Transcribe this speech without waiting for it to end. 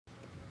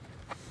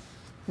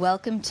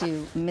Welcome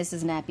to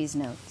Mrs. Nappy's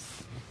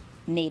Notes.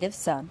 Native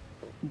Son,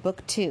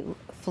 Book 2,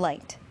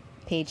 Flight,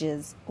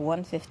 pages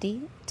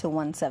 150 to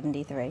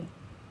 173.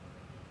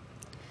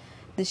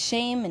 The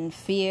shame and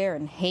fear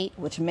and hate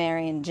which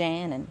Mary and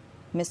Jan and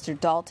Mr.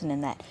 Dalton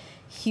in that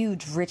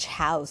huge rich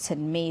house had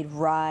made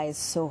rise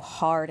so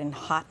hard and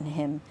hot in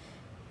him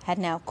had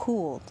now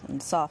cooled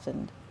and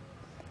softened.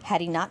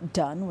 Had he not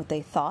done what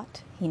they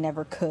thought he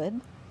never could?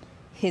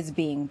 His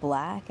being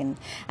black and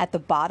at the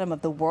bottom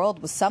of the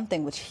world was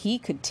something which he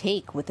could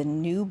take with a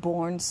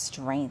newborn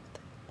strength.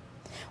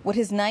 What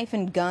his knife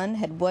and gun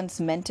had once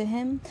meant to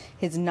him,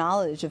 his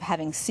knowledge of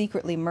having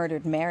secretly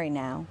murdered Mary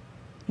now.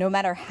 No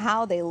matter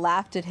how they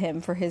laughed at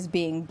him for his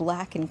being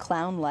black and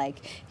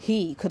clown-like,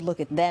 he could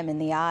look at them in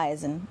the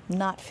eyes and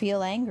not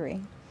feel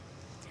angry.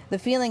 The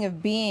feeling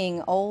of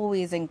being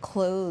always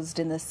enclosed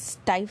in the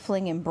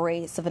stifling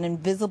embrace of an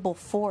invisible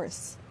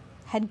force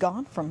had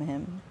gone from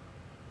him.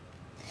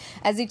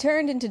 As he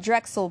turned into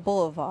Drexel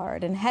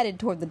Boulevard and headed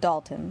toward the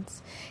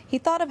Daltons, he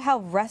thought of how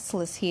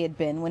restless he had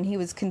been when he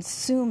was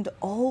consumed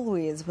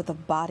always with a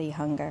body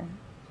hunger.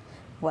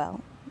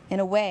 Well, in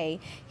a way,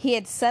 he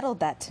had settled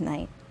that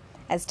tonight.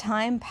 As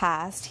time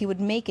passed, he would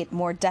make it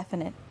more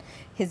definite.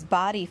 His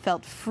body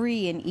felt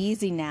free and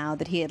easy now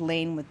that he had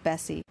lain with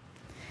Bessie.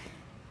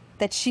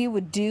 That she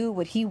would do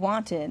what he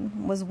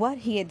wanted was what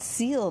he had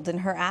sealed in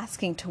her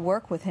asking to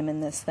work with him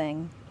in this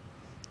thing.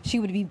 She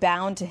would be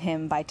bound to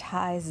him by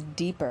ties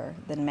deeper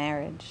than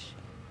marriage.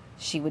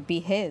 She would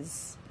be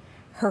his.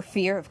 Her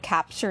fear of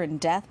capture and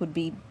death would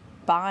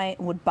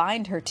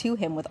bind her to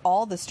him with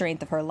all the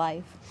strength of her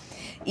life,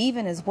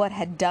 even as what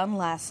had done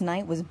last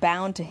night was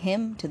bound to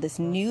him to this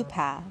new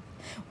path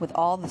with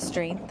all the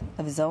strength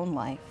of his own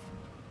life.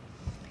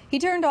 He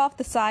turned off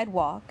the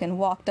sidewalk and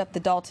walked up the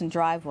Dalton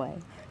driveway,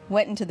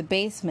 went into the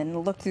basement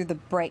and looked through the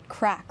bright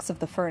cracks of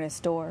the furnace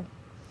door.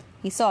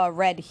 He saw a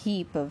red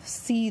heap of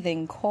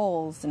seething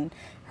coals and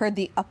heard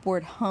the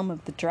upward hum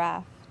of the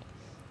draft.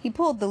 He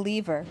pulled the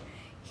lever,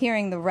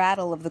 hearing the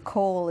rattle of the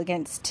coal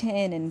against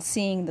tin and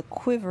seeing the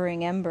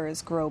quivering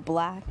embers grow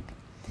black.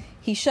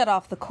 He shut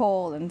off the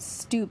coal and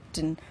stooped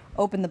and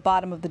opened the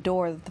bottom of the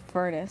door of the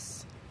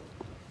furnace.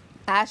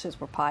 Ashes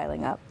were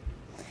piling up.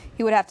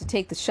 He would have to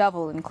take the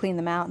shovel and clean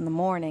them out in the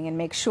morning and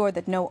make sure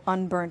that no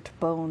unburnt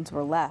bones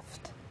were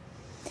left.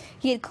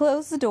 He had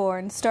closed the door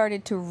and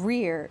started to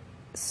rear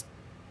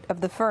of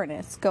the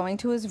furnace, going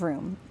to his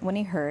room, when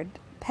he heard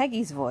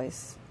Peggy's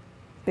voice.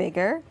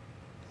 "Bigger?"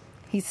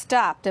 He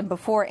stopped, and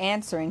before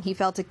answering, he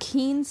felt a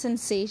keen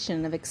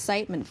sensation of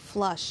excitement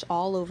flush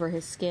all over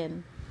his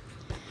skin.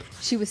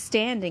 She was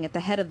standing at the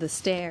head of the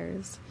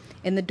stairs,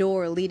 in the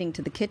door leading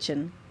to the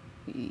kitchen.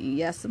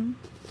 "Yes'm."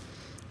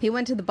 He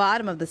went to the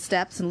bottom of the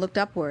steps and looked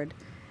upward.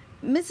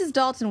 "Mrs.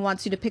 Dalton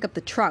wants you to pick up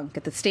the trunk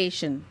at the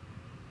station."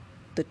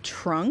 "The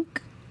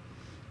trunk?"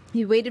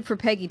 He waited for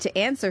Peggy to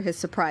answer his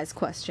surprised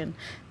question.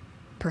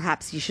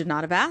 Perhaps you should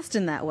not have asked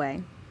in that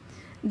way.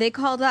 They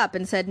called up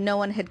and said no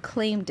one had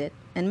claimed it,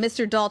 and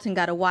Mr. Dalton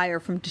got a wire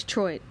from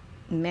Detroit.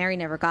 Mary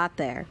never got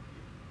there.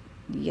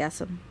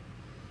 "Yes'm."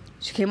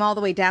 She came all the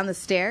way down the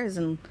stairs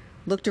and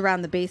looked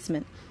around the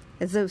basement,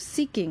 as though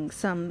seeking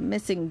some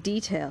missing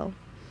detail.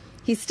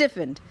 He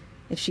stiffened.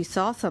 If she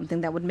saw something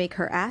that would make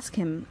her ask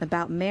him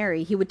about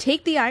Mary, he would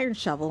take the iron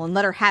shovel and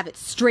let her have it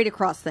straight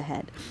across the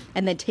head,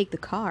 and then take the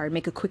car and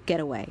make a quick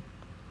getaway.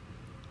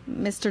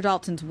 "Mr.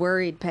 Dalton's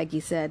worried," Peggy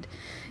said.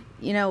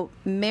 "You know,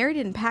 Mary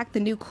didn't pack the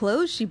new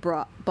clothes she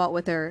bought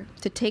with her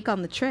to take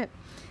on the trip.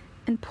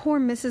 And poor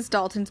Mrs.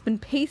 Dalton's been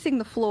pacing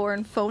the floor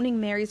and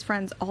phoning Mary's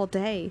friends all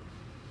day."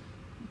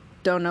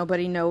 "Don't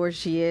nobody know where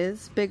she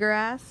is?" Bigger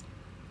asked.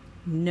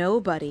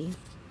 "Nobody."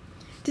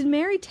 "Did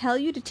Mary tell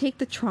you to take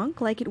the trunk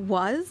like it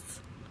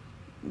was?"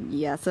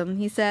 "Yes'm,"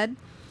 he said,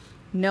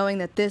 knowing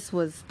that this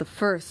was the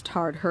first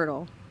hard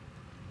hurdle.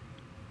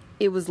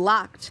 "It was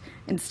locked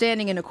and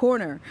standing in a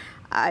corner.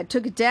 I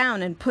took it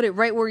down and put it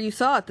right where you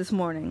saw it this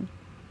morning."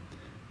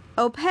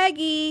 "Oh,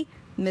 Peggy!"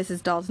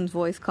 Mrs. Dalton's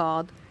voice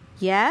called.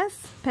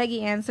 "Yes?"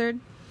 Peggy answered.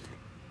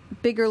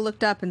 Bigger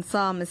looked up and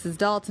saw Mrs.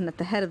 Dalton at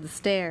the head of the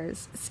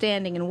stairs,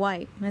 standing in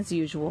white, as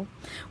usual,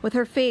 with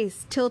her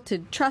face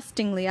tilted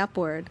trustingly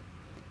upward.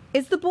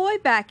 "Is the boy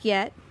back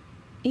yet?"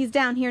 "He's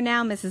down here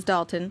now, Mrs.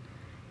 Dalton."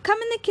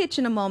 "Come in the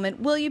kitchen a moment,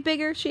 will you,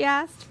 Bigger?" she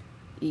asked.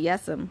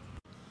 "Yes'm."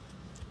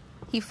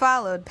 He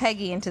followed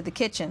Peggy into the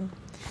kitchen.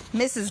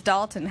 Mrs.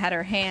 Dalton had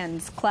her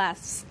hands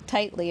clasped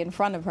tightly in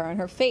front of her, and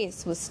her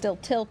face was still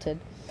tilted,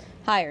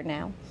 higher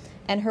now,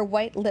 and her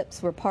white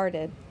lips were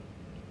parted.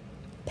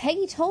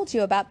 "Peggy told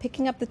you about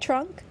picking up the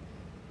trunk?"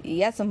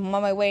 "Yes'm, I'm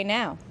on my way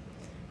now."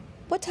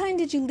 "What time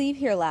did you leave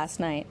here last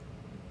night?"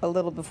 "A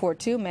little before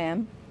 2,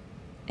 ma'am."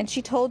 "And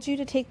she told you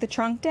to take the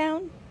trunk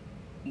down?"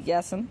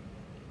 "Yes'm."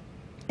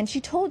 "And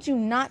she told you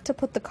not to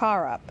put the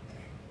car up?"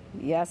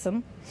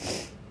 "Yes'm."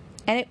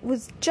 "And it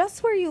was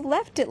just where you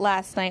left it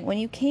last night when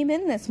you came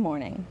in this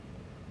morning?"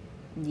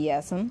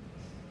 "Yes'm."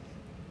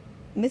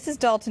 Mrs.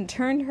 Dalton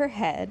turned her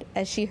head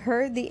as she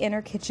heard the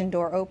inner kitchen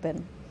door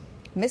open.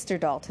 Mr.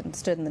 Dalton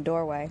stood in the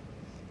doorway.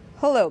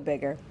 "Hello,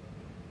 Bigger."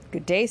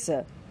 "Good day,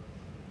 sir."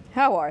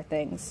 How are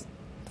things?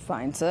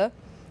 Fine, sir.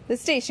 The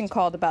station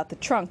called about the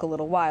trunk a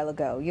little while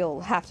ago.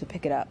 You'll have to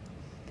pick it up.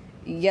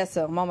 Yes,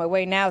 sir. I'm on my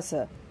way now,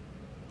 sir.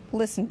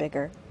 Listen,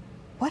 Bigger.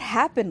 What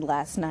happened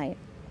last night?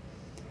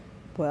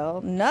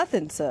 Well,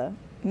 nothing, sir.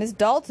 Miss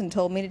Dalton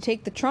told me to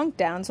take the trunk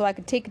down so I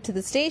could take it to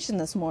the station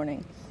this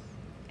morning.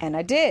 And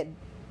I did.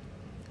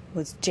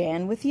 Was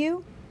Jan with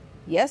you?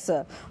 Yes,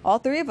 sir. All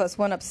three of us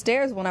went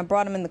upstairs when I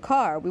brought him in the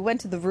car. We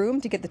went to the room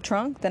to get the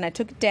trunk, then I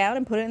took it down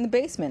and put it in the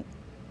basement.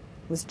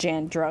 Was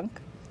Jan drunk?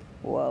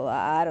 Well,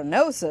 I don't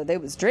know, sir. They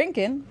was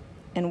drinking.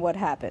 And what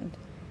happened?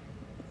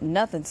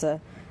 Nothing,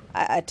 sir.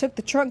 I took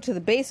the trunk to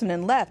the basement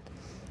and left.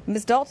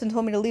 Miss Dalton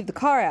told me to leave the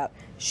car out.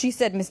 She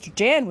said Mr.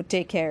 Jan would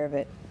take care of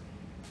it.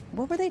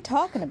 What were they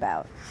talking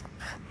about?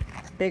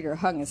 Bigger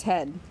hung his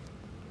head.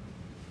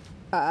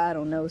 I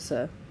don't know,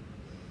 sir.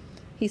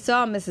 He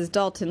saw Mrs.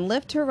 Dalton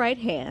lift her right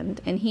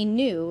hand, and he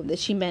knew that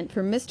she meant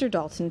for Mr.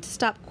 Dalton to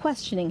stop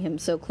questioning him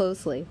so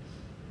closely.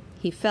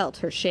 He felt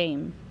her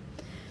shame.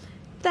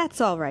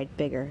 That's all right,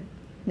 Bigger,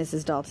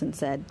 Mrs. Dalton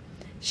said.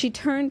 She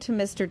turned to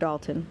Mr.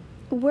 Dalton.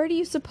 Where do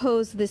you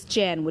suppose this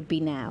Jan would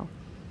be now?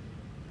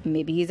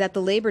 Maybe he's at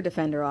the Labor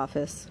Defender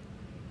office.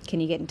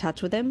 Can you get in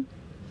touch with him?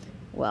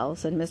 Well,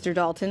 said Mr.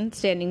 Dalton,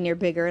 standing near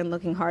Bigger and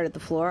looking hard at the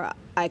floor,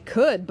 I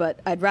could, but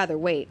I'd rather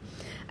wait.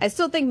 I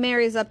still think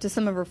Mary's up to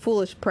some of her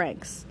foolish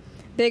pranks.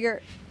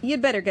 Bigger,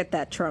 you'd better get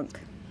that trunk.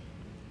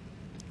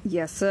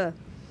 Yes, sir.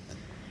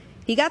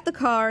 He got the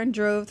car and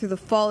drove through the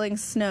falling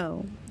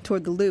snow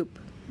toward the loop.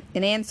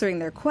 In answering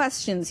their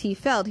questions, he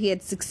felt he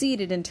had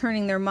succeeded in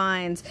turning their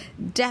minds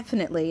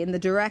definitely in the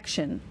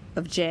direction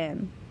of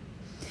Jan.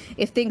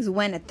 If things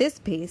went at this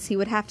pace, he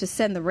would have to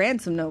send the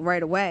ransom note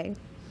right away.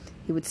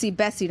 He would see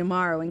Bessie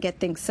tomorrow and get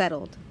things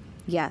settled.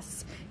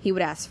 Yes, he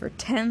would ask for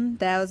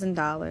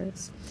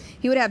 $10,000.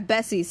 He would have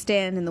Bessie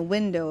stand in the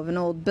window of an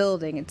old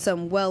building at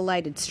some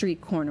well-lighted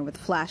street corner with a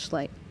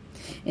flashlight.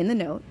 In the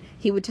note,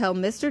 he would tell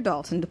Mr.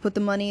 Dalton to put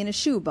the money in a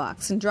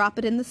shoebox and drop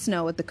it in the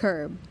snow at the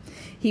curb.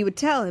 He would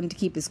tell him to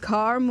keep his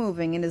car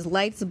moving and his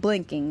lights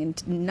blinking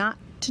and not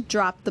to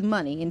drop the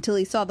money until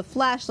he saw the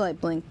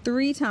flashlight blink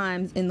 3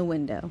 times in the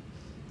window.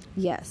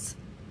 Yes,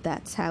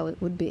 that's how it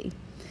would be.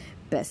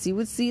 Bessie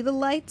would see the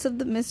lights of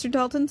Mr.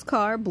 Dalton's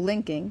car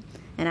blinking,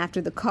 and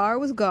after the car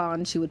was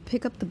gone, she would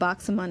pick up the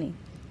box of money.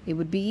 It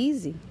would be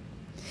easy.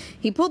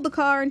 He pulled the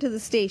car into the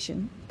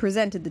station,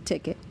 presented the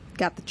ticket,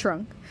 got the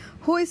trunk,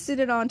 hoisted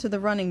it onto the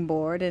running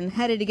board, and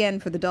headed again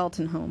for the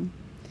Dalton home.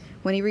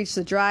 When he reached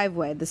the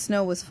driveway, the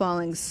snow was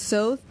falling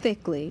so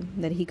thickly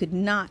that he could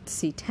not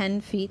see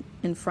 10 feet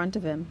in front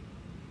of him.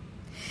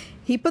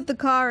 He put the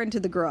car into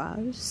the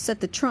garage,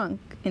 set the trunk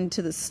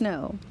into the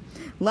snow,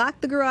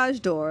 locked the garage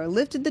door,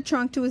 lifted the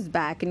trunk to his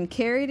back, and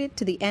carried it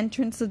to the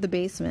entrance of the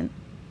basement.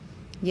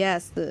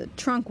 Yes, the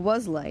trunk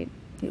was light.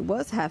 It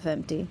was half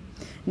empty.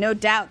 No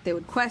doubt they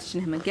would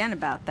question him again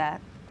about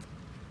that.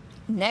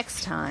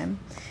 Next time,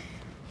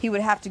 he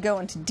would have to go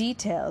into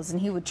details,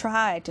 and he would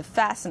try to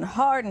fasten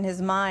hard in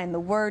his mind the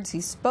words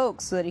he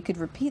spoke so that he could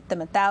repeat them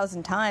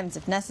 1,000 times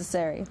if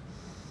necessary.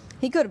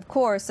 He could, of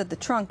course, set the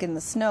trunk in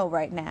the snow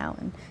right now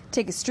and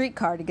take a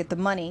streetcar to get the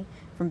money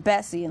from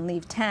Bessie and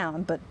leave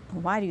town, but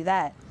why do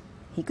that?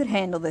 He could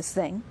handle this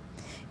thing.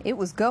 It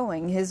was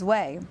going his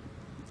way.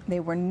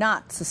 They were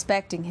not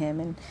suspecting him,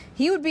 and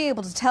he would be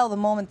able to tell the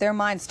moment their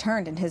minds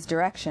turned in his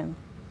direction.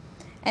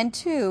 And,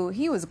 too,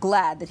 he was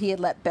glad that he had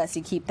let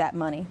Bessie keep that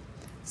money.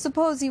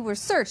 Suppose he were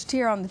searched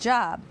here on the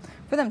job.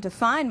 For them to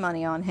find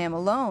money on him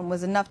alone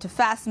was enough to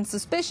fasten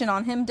suspicion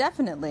on him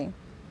definitely.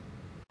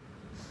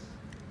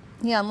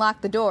 He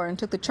unlocked the door and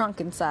took the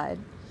trunk inside.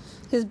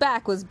 His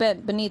back was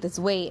bent beneath his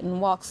weight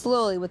and walked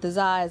slowly with his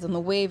eyes on the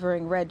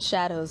wavering red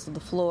shadows of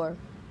the floor.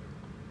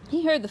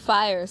 He heard the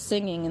fire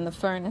singing in the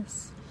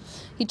furnace.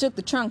 He took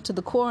the trunk to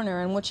the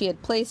corner in which he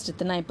had placed it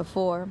the night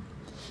before.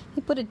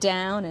 He put it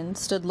down and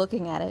stood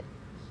looking at it.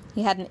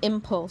 He had an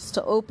impulse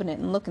to open it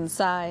and look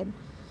inside.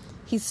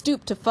 He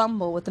stooped to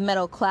fumble with the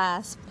metal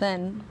clasp,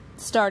 then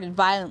started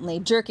violently,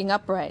 jerking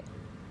upright.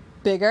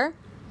 Bigger?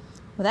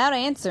 Without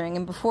answering,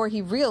 and before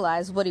he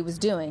realized what he was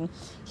doing,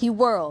 he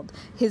whirled,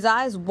 his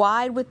eyes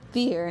wide with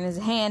fear and his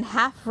hand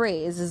half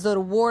raised as though to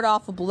ward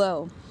off a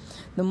blow.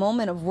 The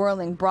moment of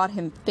whirling brought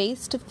him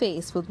face to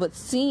face with what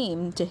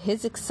seemed to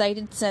his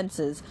excited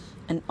senses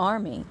an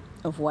army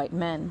of white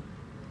men.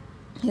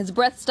 His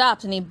breath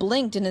stopped and he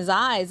blinked in his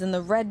eyes in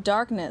the red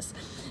darkness,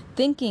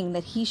 thinking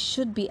that he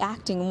should be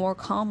acting more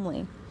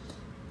calmly.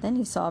 Then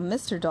he saw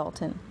Mr.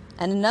 Dalton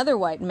and another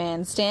white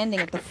man standing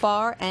at the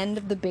far end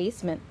of the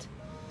basement.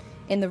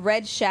 In the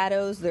red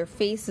shadows, their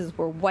faces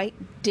were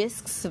white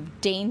discs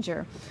of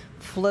danger,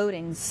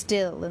 floating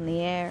still in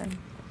the air.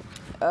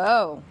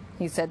 "Oh,"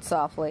 he said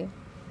softly.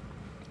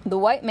 The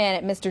white man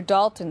at Mr.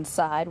 Dalton's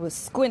side was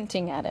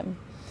squinting at him.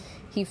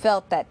 He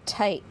felt that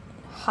tight,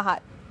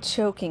 hot,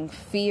 choking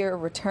fear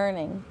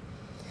returning.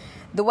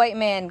 The white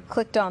man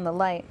clicked on the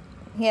light.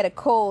 He had a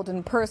cold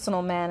and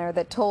personal manner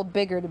that told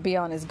Bigger to be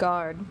on his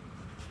guard.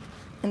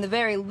 In the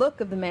very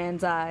look of the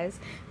man's eyes,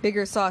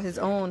 Bigger saw his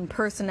own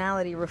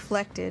personality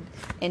reflected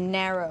in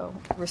narrow,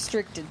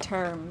 restricted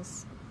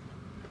terms.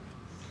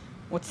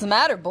 "What's the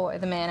matter, boy?"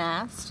 the man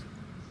asked.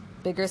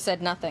 Bigger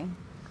said nothing.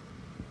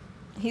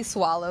 He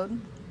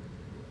swallowed,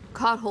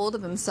 caught hold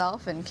of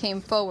himself, and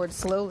came forward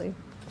slowly.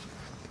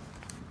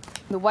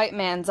 The white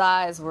man's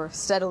eyes were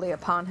steadily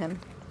upon him.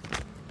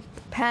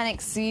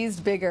 Panic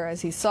seized Bigger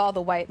as he saw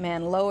the white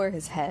man lower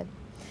his head,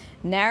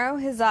 narrow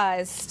his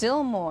eyes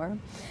still more,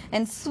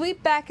 and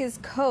sweep back his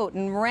coat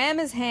and ram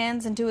his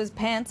hands into his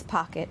pants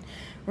pocket,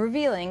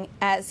 revealing,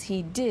 as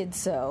he did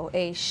so,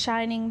 a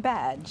shining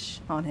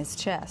badge on his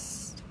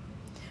chest.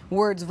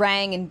 Words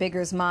rang in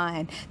Bigger's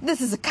mind. "This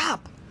is a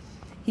cop!"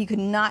 He could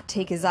not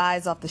take his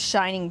eyes off the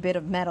shining bit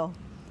of metal.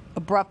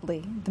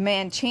 Abruptly, the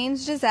man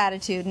changed his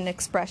attitude and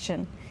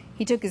expression.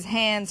 He took his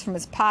hands from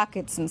his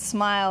pockets and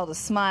smiled a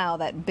smile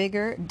that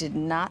Bigger did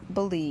not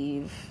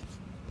believe.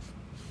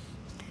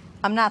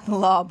 "I'm not the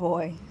law,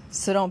 boy,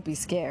 so don't be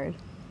scared."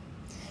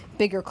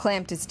 Bigger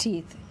clamped his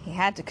teeth. He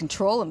had to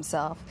control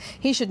himself.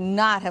 He should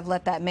not have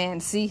let that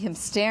man see him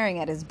staring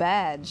at his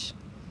badge.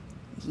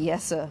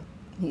 "Yes, sir,"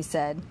 he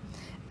said.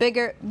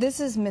 "Bigger, this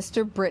is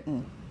Mr.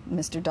 Britton,"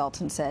 Mr.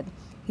 Dalton said.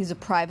 "He's a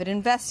private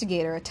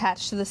investigator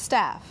attached to the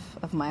staff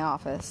of my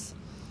office."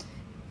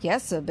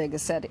 "Yes, sir," Bigger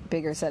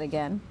said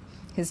again,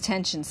 his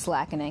tension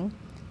slackening.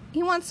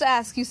 "He wants to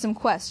ask you some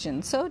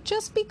questions, so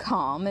just be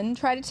calm and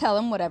try to tell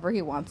him whatever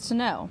he wants to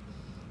know."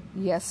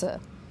 "Yes, sir."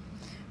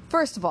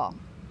 "First of all,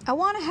 I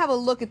want to have a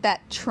look at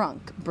that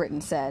trunk,"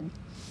 Britton said.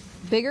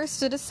 Bigger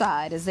stood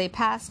aside as they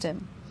passed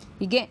him.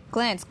 He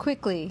glanced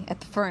quickly at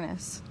the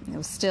furnace. It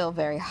was still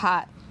very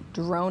hot,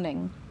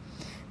 droning.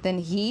 Then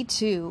he,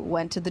 too,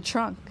 went to the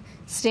trunk,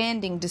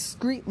 standing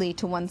discreetly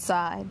to one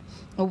side,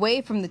 away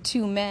from the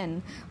two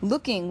men,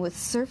 looking with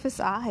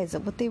surface eyes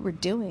at what they were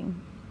doing.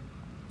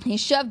 He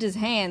shoved his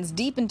hands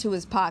deep into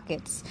his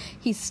pockets.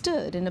 He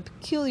stood in a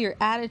peculiar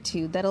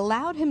attitude that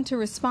allowed him to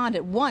respond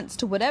at once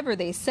to whatever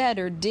they said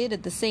or did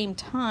at the same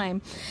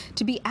time,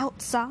 to be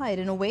outside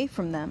and away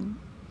from them.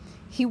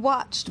 He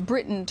watched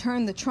Britton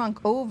turn the trunk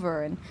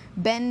over and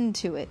bend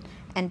to it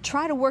and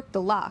try to work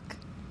the lock.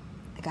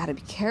 "I gotta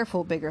be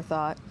careful," Bigger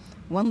thought.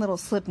 "One little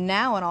slip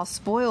now and I'll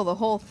spoil the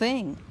whole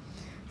thing."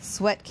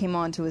 Sweat came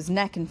onto his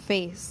neck and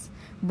face.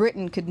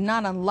 Britton could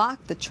not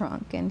unlock the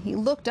trunk, and he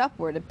looked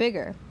upward at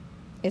Bigger.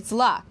 "It's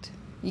locked.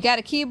 You got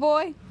a key,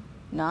 boy?"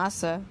 "Nah,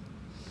 sir."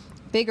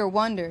 Bigger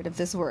wondered if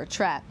this were a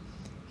trap.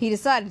 He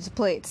decided to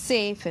play it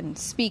safe and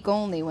speak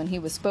only when he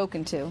was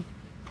spoken to.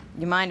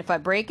 "You mind if I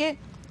break it?"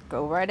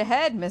 "Go right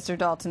ahead," Mr.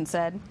 Dalton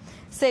said.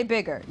 "Say,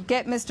 Bigger,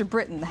 get Mr.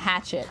 Britton the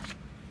hatchet."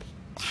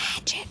 "The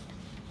hatchet?"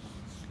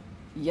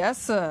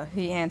 "Yes, sir,"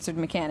 he answered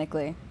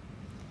mechanically.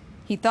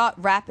 He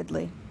thought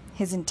rapidly,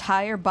 his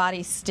entire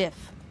body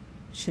stiff.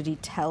 Should he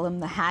tell him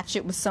the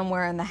hatchet was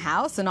somewhere in the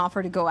house and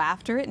offer to go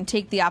after it and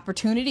take the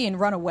opportunity and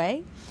run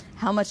away?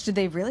 How much did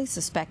they really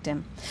suspect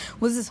him?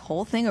 Was this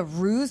whole thing a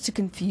ruse to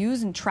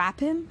confuse and trap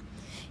him?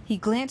 He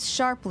glanced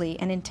sharply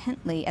and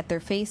intently at their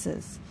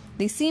faces.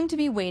 They seemed to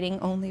be waiting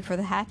only for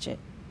the hatchet.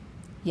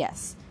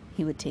 Yes,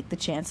 he would take the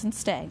chance and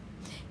stay.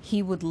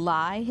 He would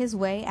lie his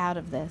way out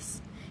of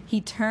this.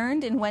 He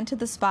turned and went to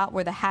the spot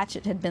where the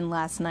hatchet had been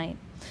last night,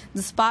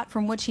 the spot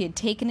from which he had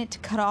taken it to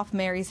cut off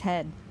Mary's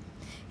head.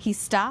 He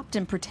stopped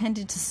and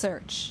pretended to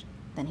search.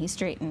 Then he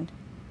straightened.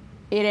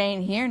 "It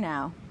ain't here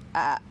now.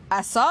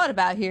 I saw it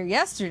about here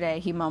yesterday,"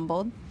 he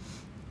mumbled.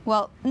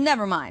 "Well,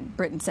 never mind,"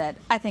 Britton said.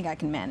 "I think I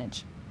can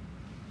manage."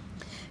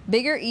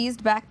 Bigger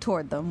eased back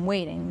toward them,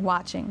 waiting,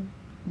 watching.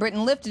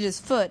 Britton lifted his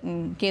foot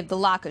and gave the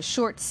lock a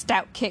short,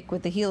 stout kick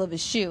with the heel of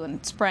his shoe, and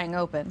it sprang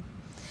open.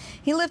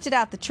 He lifted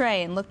out the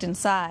tray and looked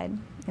inside.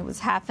 It was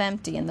half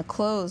empty, and the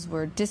clothes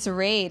were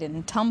disarrayed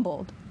and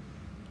tumbled.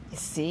 "You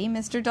see,"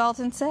 Mr.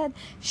 Dalton said,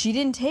 "she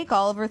didn't take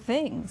all of her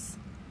things."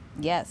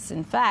 "Yes,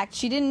 in fact,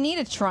 she didn't need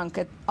a trunk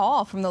at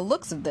all from the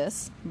looks of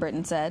this,"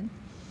 Britton said.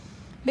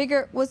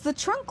 "Bigger, was the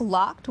trunk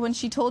locked when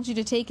she told you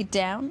to take it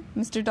down?"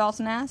 Mr.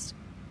 Dalton asked.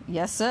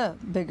 "Yes, sir,"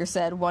 Bigger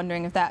said,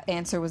 wondering if that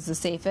answer was the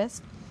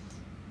safest.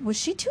 "Was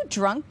she too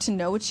drunk to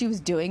know what she was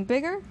doing,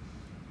 Bigger?"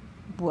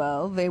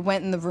 "Well, they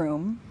went in the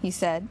room," he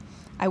said.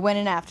 "I went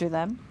in after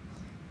them.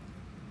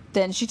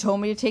 Then she told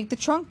me to take the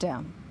trunk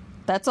down.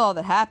 That's all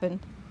that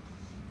happened."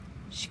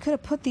 "She could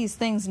have put these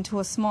things into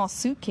a small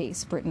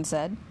suitcase," Britton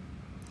said.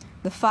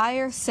 The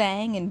fire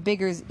sang in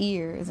Bigger's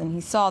ears, and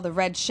he saw the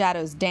red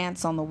shadows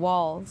dance on the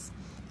walls.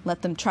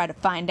 Let them try to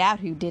find out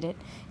who did it.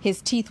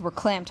 His teeth were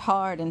clamped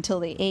hard until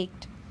they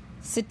ached.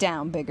 "Sit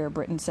down, Bigger,"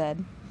 Britton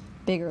said.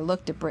 Bigger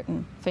looked at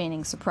Britton,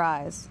 feigning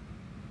surprise.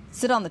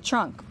 "Sit on the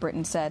trunk,"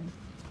 Britton said.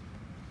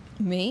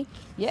 "Me?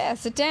 Yeah,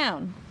 sit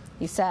down."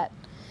 He sat.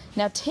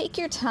 "Now take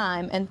your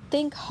time and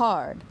think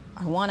hard.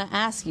 I want to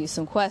ask you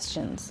some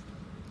questions."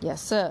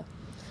 "Yes, sir."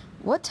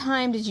 "What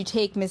time did you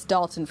take Miss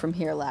Dalton from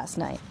here last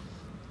night?"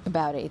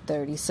 "About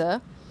 8:30,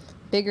 sir."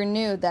 Bigger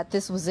knew that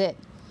this was it.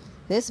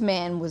 This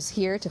man was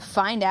here to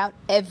find out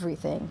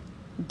everything.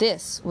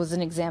 This was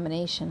an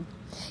examination.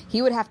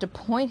 He would have to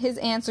point his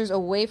answers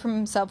away from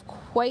himself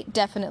quite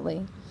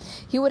definitely.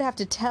 He would have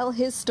to tell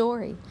his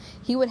story.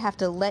 He would have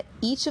to let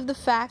each of the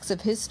facts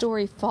of his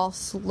story fall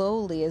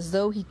slowly, as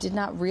though he did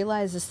not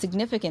realize the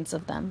significance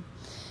of them.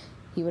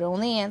 He would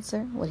only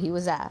answer what he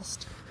was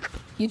asked.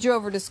 You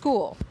drove her to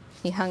school.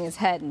 He hung his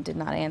head and did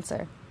not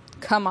answer.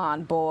 Come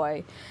on,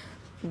 boy.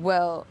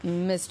 Well,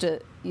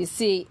 you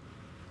see,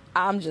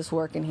 I'm just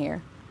working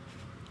here.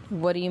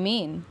 What do you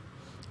mean?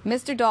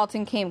 Mr.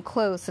 Dalton came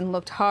close and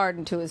looked hard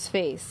into his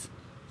face.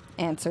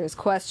 Answer his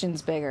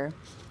questions, Bigger.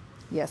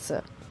 Yes,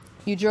 sir.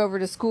 You drove her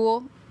to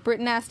school?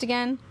 Britton asked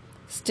again.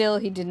 Still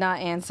he did not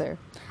answer.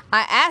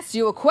 I asked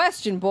you a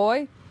question,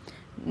 boy.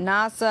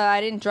 Nah, sir,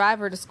 I didn't drive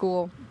her to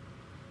school.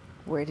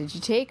 Where did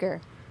you take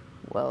her?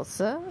 Well,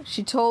 sir,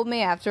 she told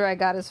me after I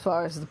got as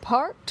far as the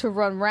park to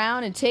run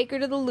round and take her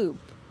to the loop.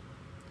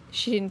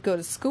 She didn't go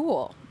to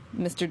school?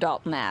 Mr.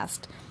 Dalton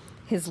asked,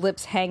 his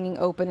lips hanging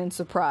open in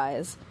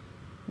surprise.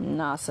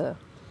 Nah, sir.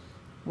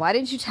 Why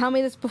didn't you tell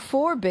me this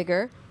before,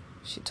 Bigger?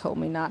 She told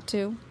me not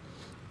to.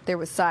 There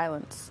was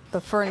silence.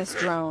 The furnace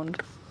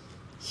droned.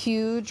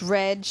 Huge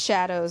red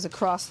shadows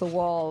across the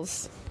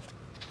walls.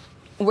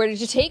 Where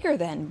did you take her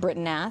then?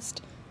 Britton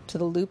asked. To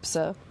the loop,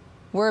 sir.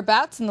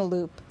 Whereabouts in the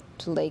loop?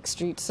 To Lake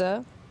Street,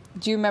 sir.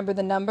 Do you remember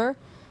the number?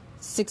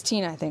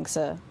 16, I think,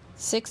 sir.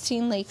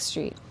 16 Lake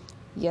Street.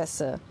 Yes,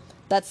 sir.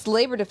 That's the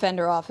Labor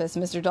Defender office,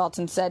 Mr.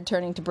 Dalton said,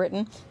 turning to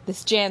Britton.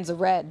 This Jan's a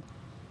red.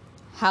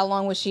 How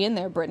long was she in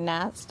there? Britton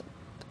asked.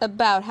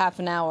 About half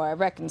an hour, I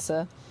reckon,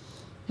 sir.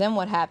 Then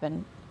what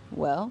happened?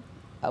 Well,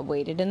 I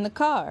waited in the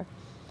car.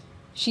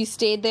 She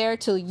stayed there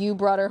till you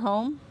brought her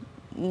home?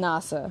 Nah,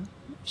 sir.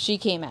 She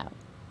came out.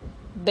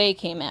 They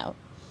came out.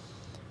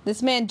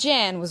 This man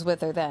Jan was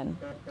with her then.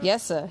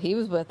 Yes, sir, he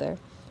was with her.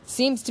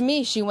 Seems to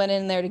me she went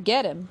in there to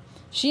get him.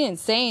 She didn't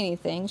say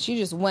anything. She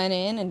just went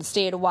in and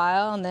stayed a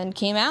while and then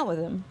came out with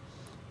him.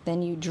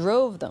 Then you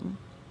drove them.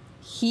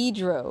 He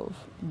drove,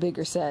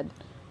 Bigger said.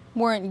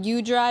 Weren't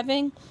you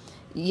driving?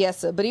 Yes,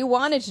 sir, but he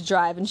wanted to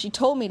drive and she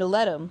told me to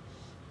let him.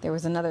 There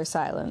was another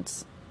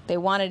silence. They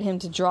wanted him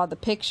to draw the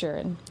picture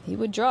and he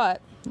would draw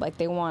it like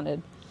they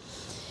wanted.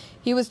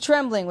 He was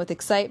trembling with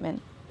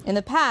excitement. In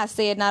the past,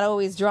 they had not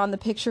always drawn the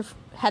picture.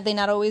 Had they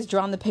not always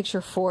drawn the picture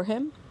for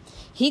him?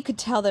 He could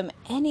tell them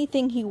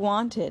anything he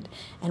wanted,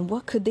 and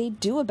what could they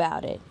do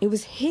about it? It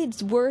was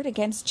his word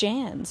against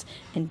Jan's,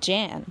 and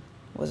Jan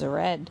was a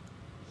red.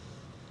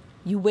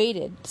 You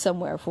waited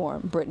somewhere for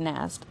him, Britton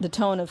asked. The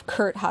tone of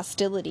curt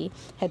hostility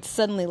had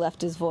suddenly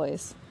left his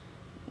voice.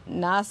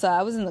 Nah, sir,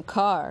 I was in the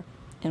car.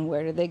 And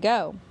where did they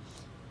go?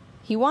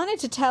 He wanted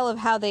to tell of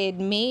how they had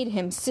made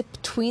him sit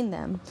between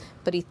them,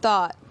 but he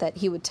thought that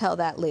he would tell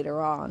that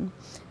later on,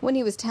 when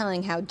he was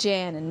telling how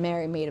Jan and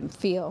Mary made him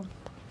feel.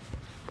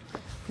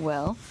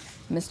 Well,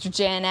 Mr.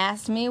 Jan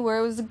asked me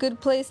where was a good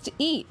place to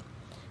eat.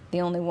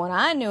 The only one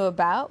I knew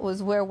about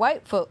was where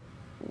white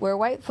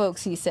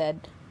folks, he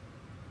said.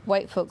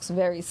 White folks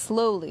very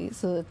slowly,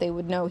 so that they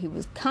would know he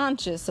was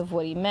conscious of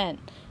what he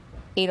meant.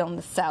 Ate on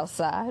the south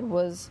side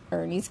was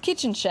Ernie's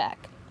Kitchen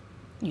Shack.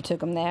 You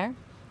took him there?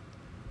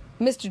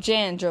 Mr.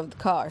 Jan drove the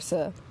car,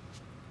 sir.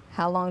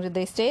 How long did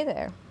they stay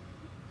there?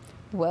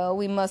 Well,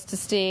 we must have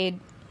stayed.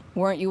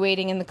 Weren't you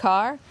waiting in the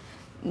car?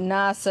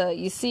 Nah, sir.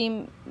 You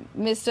see,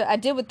 mister, I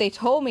did what they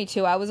told me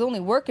to. I was only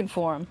working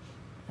for him.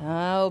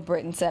 Oh,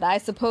 Britton said, I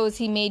suppose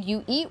he made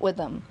you eat with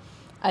him.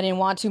 I didn't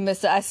want to,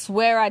 mister. I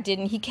swear I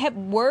didn't. He kept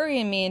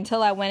worrying me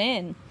until I went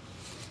in.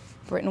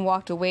 Britton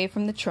walked away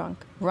from the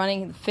trunk,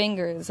 running the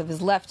fingers of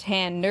his left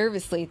hand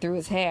nervously through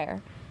his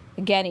hair.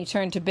 Again he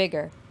turned to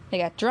Bigger. They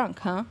got drunk,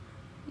 huh?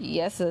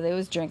 Yes, sir, they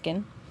was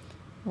drinking.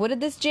 What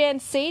did this Jan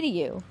say to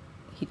you?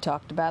 He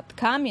talked about the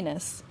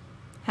communists.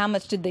 How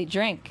much did they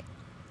drink?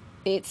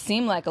 It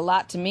seemed like a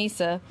lot to me,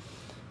 sir.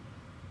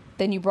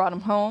 Then you brought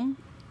him home?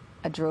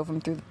 I drove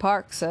him through the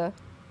park, sir.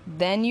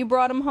 Then you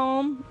brought him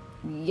home?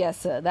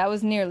 Yes, sir, that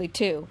was nearly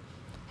 2.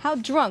 How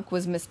drunk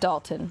was Miss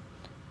Dalton?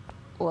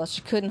 Well,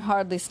 she couldn't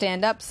hardly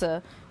stand up,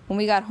 sir. When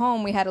we got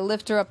home, we had to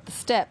lift her up the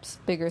steps,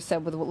 Bigger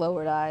said with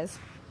lowered eyes.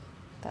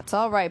 That's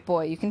all right,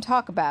 boy, you can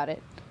talk about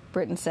it,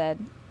 Britton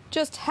said.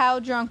 Just how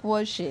drunk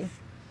was she?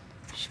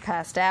 She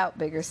passed out,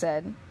 Bigger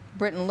said.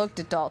 Britton looked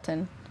at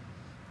Dalton.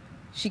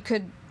 She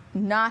could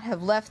not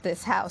have left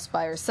this house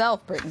by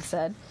herself, Britton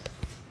said.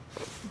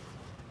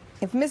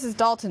 If Mrs.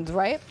 Dalton's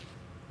right,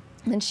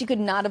 then she could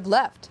not have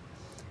left.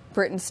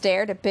 Britton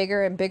stared at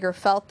Bigger, and Bigger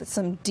felt that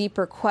some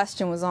deeper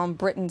question was on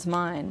Britton's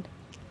mind.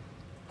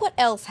 What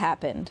else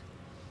happened?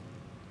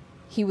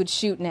 He would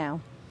shoot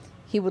now.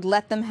 He would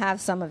let them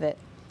have some of it.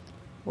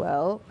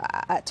 Well,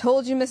 I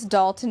told you Miss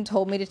Dalton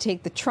told me to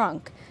take the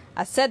trunk.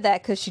 I said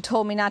that because she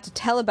told me not to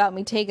tell about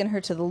me taking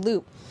her to the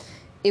loop.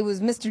 It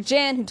was Mr.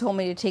 Jan who told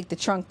me to take the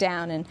trunk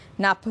down and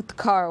not put the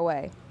car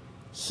away.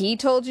 He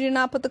told you to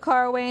not put the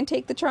car away and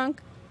take the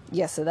trunk?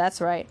 Yes, sir, that's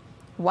right.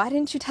 Why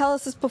didn't you tell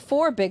us this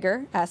before,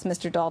 Bigger? Asked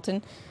Mr.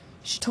 Dalton.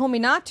 She told me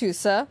not to,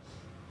 sir.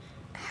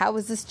 How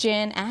was this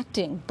Jan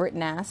acting?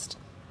 Britton asked.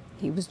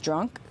 He was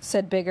drunk,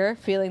 said Bigger,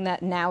 feeling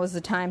that now was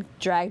the time to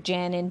drag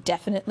Jan in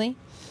definitely.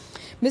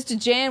 Mr.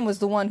 Jan was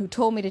the one who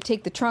told me to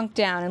take the trunk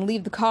down and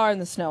leave the car in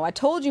the snow. I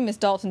told you Miss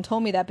Dalton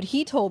told me that, but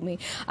he told me.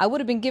 I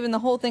would have been giving the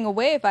whole thing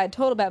away if I had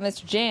told about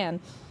Mr. Jan.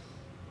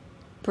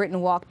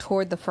 Britton walked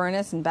toward the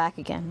furnace and back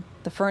again.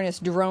 The furnace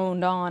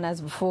droned on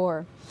as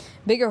before.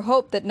 Bigger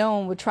hoped that no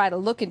one would try to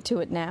look into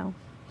it now.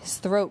 His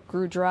throat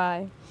grew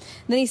dry.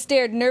 Then he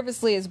stared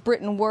nervously as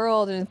Britton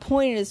whirled and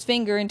pointed his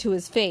finger into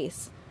his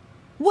face.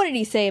 "What did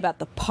he say about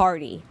the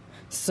party?"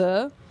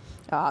 "Sir?"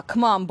 "Ah,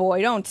 come on,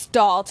 boy, don't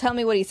stall. Tell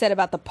me what he said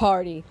about the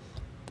party."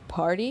 "The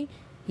party?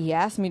 He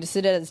asked me to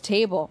sit at his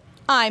table."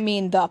 "I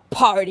mean the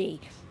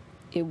party."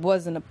 "It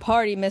wasn't a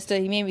party, mister.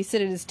 He made me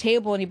sit at his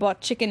table and he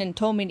bought chicken and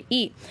told me to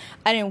eat.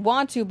 I didn't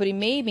want to, but he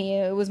made me.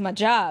 It was my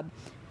job."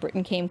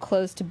 Britton came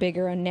close to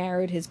Bigger and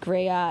narrowed his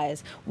gray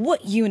eyes.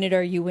 "What unit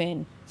are you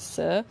in?"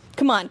 "Sir?"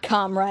 "Come on,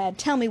 comrade.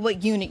 Tell me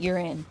what unit you're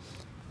in."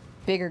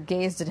 Bigger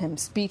gazed at him,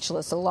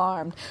 speechless,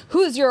 alarmed.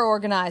 "Who's your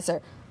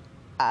organizer?"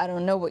 "I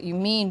don't know what you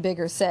mean,"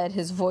 Bigger said,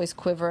 his voice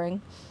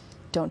quivering.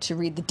 "Don't you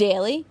read the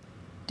Daily?"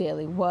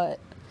 "Daily what?"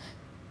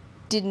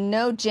 "Didn't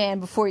know Jan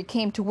before you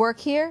came to work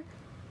here?"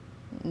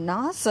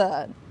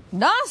 "NASA!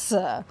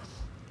 NASA!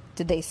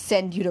 Did they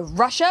send you to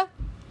Russia?"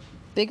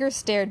 Bigger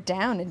stared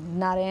down and did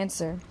not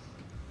answer.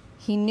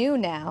 He knew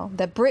now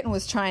that Britton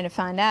was trying to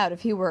find out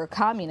if he were a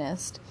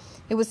communist.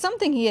 It was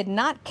something he had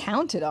not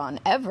counted on,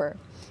 ever.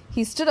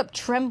 He stood up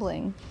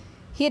trembling.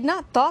 He had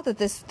not thought that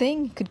this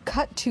thing could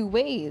cut two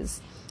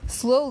ways.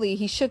 Slowly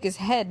he shook his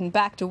head and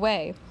backed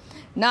away.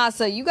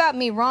 "NASA, you got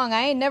me wrong.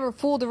 I ain't never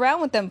fooled around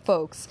with them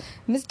folks.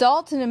 Miss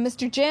Dalton and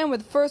Mr. Jan were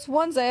the first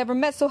ones I ever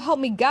met, so help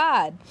me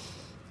God."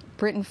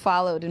 Britton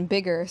followed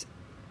Bigger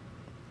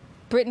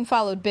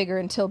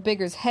until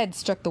Bigger's head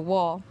struck the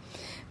wall.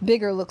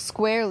 Bigger looked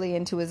squarely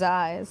into his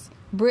eyes.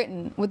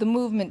 Britton, with a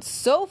movement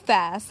so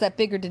fast that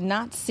Bigger did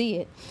not see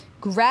it,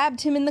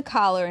 grabbed him in the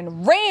collar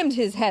and rammed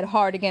his head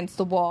hard against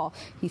the wall.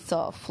 He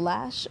saw a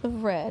flash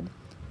of red.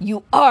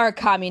 "You are a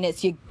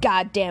communist, you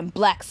goddamn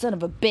black son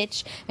of a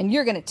bitch, and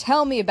you're gonna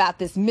tell me about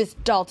this Miss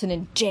Dalton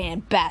and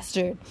Jan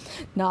bastard."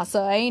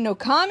 "NASA, I ain't no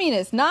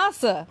communist,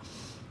 NASA."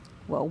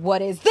 "Well,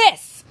 what is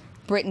this?"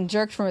 Britton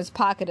jerked from his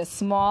pocket a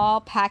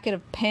small packet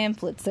of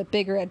pamphlets that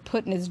Bigger had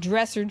put in his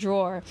dresser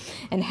drawer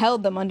and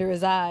held them under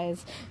his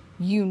eyes.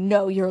 "You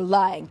know you're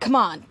lying. Come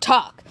on,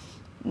 talk."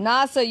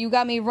 "NASA, you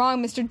got me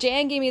wrong. Mr.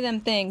 Jan gave me them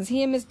things.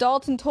 He and Miss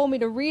Dalton told me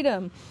to read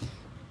 'em."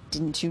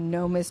 "Didn't you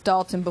know Miss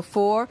Dalton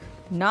before?"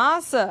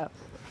 "NASA."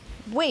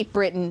 "Wait,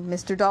 Britton."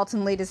 Mr.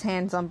 Dalton laid his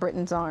hands on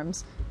Britton's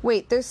arms.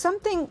 "Wait, there's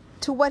something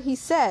to what he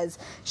says.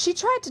 She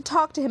tried to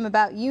talk to him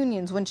about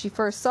unions when she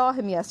first saw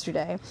him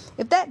yesterday.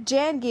 If that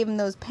Jan gave him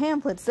those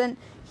pamphlets, then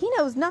he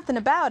knows nothing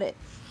about it."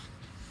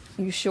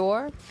 "You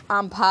sure?"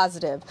 "I'm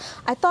positive.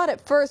 I thought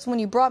at first when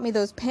you brought me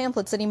those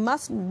pamphlets that he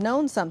must have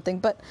known something,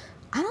 but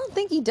I don't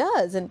think he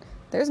does, and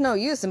there's no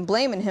use in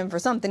blaming him for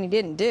something he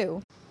didn't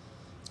do."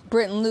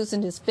 Britton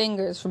loosened his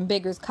fingers from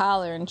Bigger's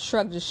collar and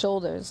shrugged his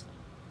shoulders.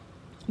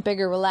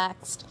 Bigger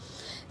relaxed,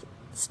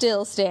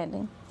 still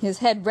standing, his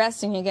head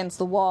resting against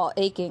the wall,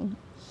 aching.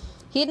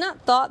 He had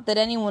not thought that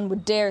anyone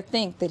would dare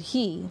think that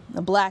he,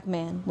 a black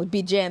man, would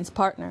be Jan's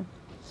partner.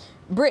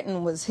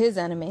 Britton was his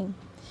enemy.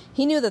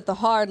 He knew that the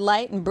hard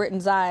light in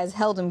Britton's eyes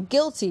held him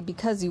guilty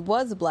because he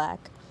was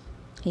black.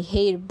 He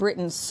hated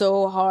Britton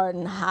so hard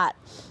and hot,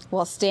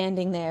 while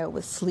standing there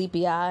with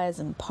sleepy eyes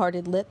and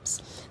parted lips,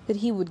 that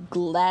he would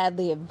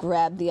gladly have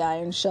grabbed the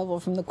iron shovel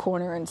from the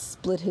corner and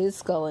split his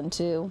skull in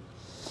two.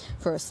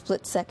 For a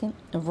split second,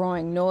 a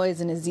roaring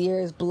noise in his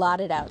ears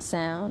blotted out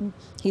sound.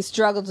 He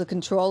struggled to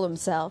control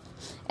himself,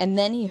 and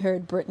then he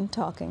heard Britton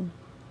talking.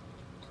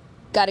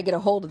 "Gotta get a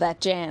hold of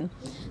that Jan."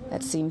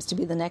 "That seems to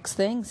be the next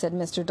thing," said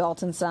Mr.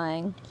 Dalton,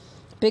 sighing.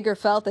 Bigger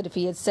felt that if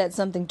he had said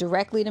something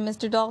directly to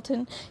Mr.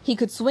 Dalton, he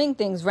could swing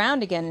things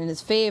round again in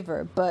his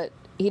favor, but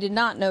he did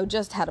not know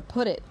just how to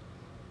put it.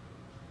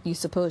 "You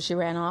suppose she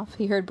ran off?"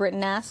 he heard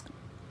Britton ask.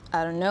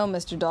 "I don't know,"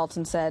 Mr.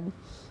 Dalton said.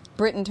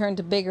 Britton turned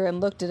to Bigger and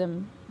looked at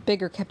him.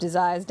 Bigger kept his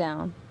eyes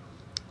down.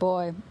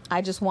 "Boy,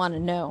 I just want to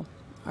know.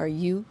 Are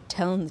you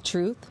telling the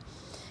truth?"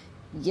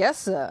 "Yes,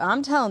 sir,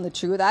 I'm telling the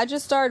truth. I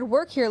just started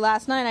work here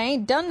last night. I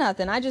ain't done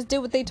nothing. I just did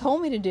what they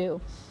told me to do."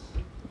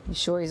 "You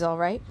sure he's all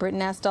right?"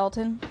 Britton asked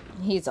Dalton.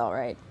 "He's all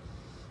right."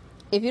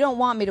 "If you don't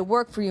want me to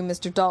work for you,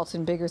 Mr.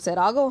 Dalton," Bigger said,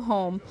 "I'll go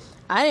home.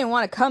 I didn't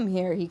want to come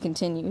here," he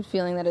continued,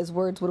 feeling that his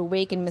words would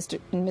awaken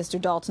in Mr.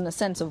 Dalton a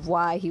sense of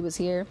why he was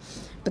here.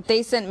 "But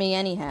they sent me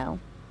anyhow."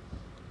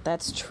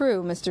 "That's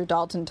true," Mr.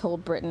 Dalton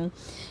told Britton.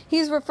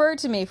 "He's referred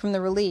to me from the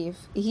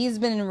relief. He's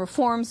been in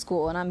reform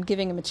school, and I'm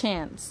giving him a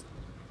chance."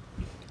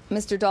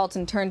 Mr.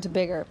 Dalton turned to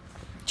Bigger.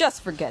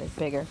 "Just forget it,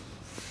 Bigger.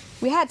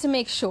 We had to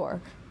make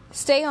sure.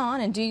 Stay on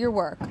and do your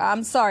work.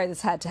 I'm sorry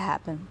this had to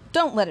happen.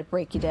 Don't let it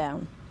break you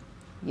down."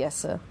 "Yes,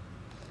 sir."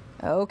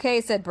 "Okay,"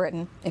 said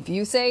Britton. "If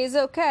you say he's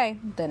okay,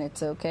 then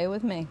it's okay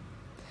with me."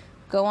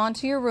 "Go on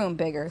to your room,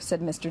 Bigger,"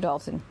 said Mr.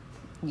 Dalton.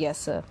 "Yes,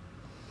 sir."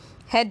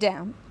 "Head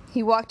down."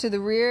 He walked to the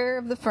rear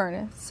of the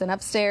furnace and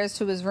upstairs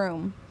to his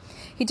room.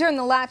 He turned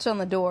the latch on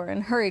the door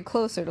and hurried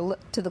closer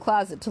to the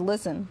closet to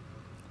listen.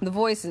 The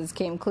voices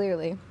came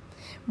clearly.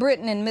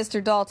 Britton and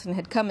Mr. Dalton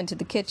had come into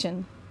the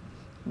kitchen.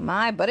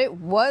 "My, but it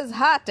was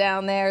hot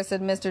down there,"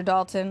 said Mr.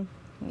 Dalton.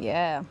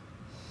 "Yeah."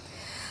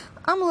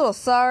 I'm a little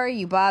sorry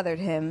you bothered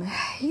him.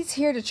 He's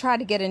here to try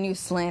to get a new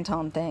slant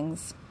on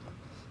things.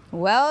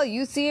 Well,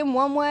 you see him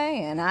one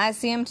way, and I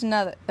see him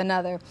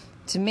another.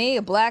 To me,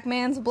 a black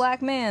man's a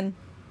black man.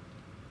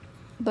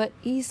 But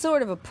he's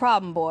sort of a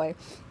problem boy.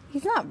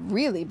 He's not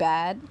really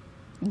bad.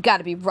 You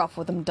gotta be rough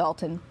with him,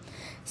 Dalton.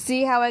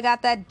 See how I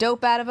got that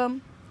dope out of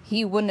him?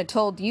 He wouldn't have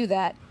told you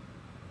that.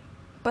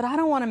 But I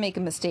don't want to make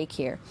a mistake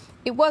here.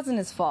 It wasn't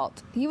his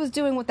fault. He was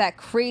doing what that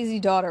crazy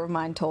daughter of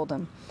mine told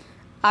him.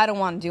 I don't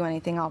want to do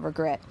anything I'll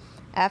regret.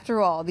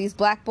 After all, these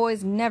black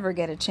boys never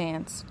get a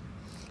chance.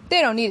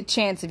 They don't need a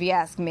chance if you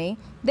ask me.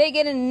 They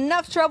get in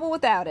enough trouble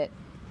without it.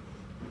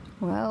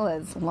 Well,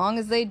 as long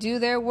as they do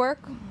their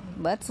work,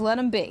 let's let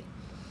them be.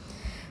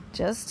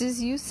 Just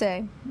as you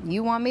say.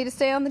 You want me to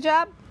stay on the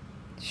job?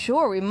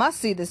 Sure, we must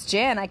see this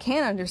Jan. I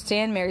can't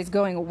understand Mary's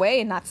going away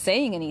and not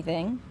saying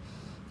anything.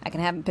 I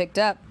can have him picked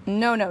up.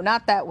 No,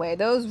 not that way.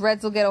 Those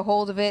Reds will get a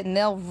hold of it and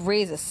they'll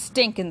raise a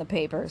stink in the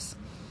papers.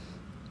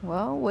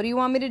 Well, what do you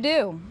want me to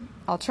do?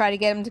 I'll try to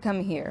get him to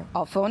come here.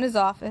 I'll phone his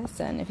office,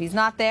 and if he's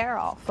not there,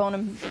 I'll phone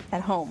him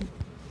at home.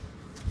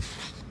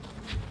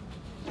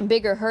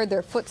 Bigger heard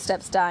their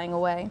footsteps dying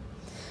away.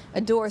 A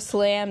door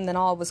slammed, then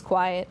all was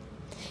quiet.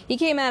 He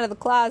came out of the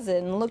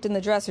closet and looked in the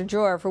dresser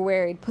drawer for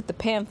where he'd put the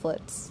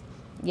pamphlets.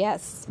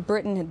 Yes,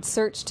 Britton had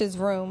searched his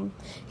room.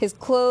 His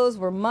clothes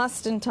were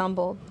mussed and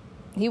tumbled.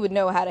 He would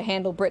know how to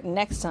handle Britton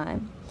next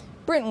time.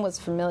 Britton was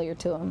familiar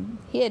to him.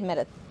 He had met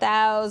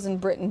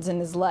 1,000 Brittons in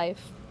his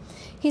life.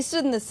 He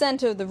stood in the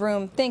center of the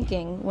room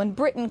thinking, when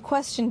Britton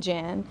questioned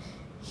Jan,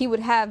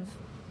 would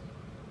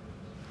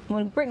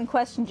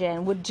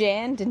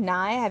Jan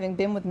deny having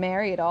been with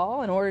Mary at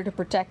all in order to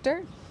protect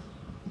her?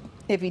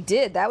 If he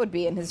did, that would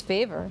be in his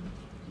favor.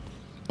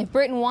 If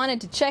Britton wanted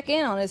to check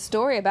in on his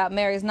story about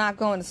Mary's not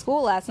going to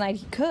school last night,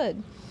 he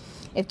could.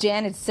 If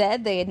Jan had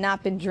said they had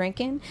not been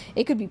drinking,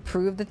 it could be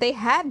proved that they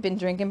had been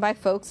drinking by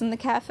folks in the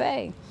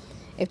cafe.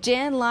 If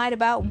Jan lied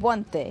about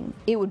one thing,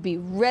 it would be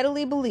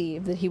readily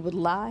believed that he would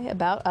lie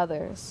about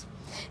others.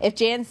 If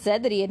Jan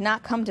said that he had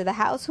not come to the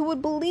house, who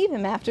would believe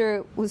him after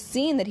it was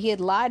seen that he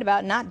had lied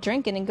about not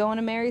drinking and going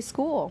to Mary's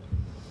school?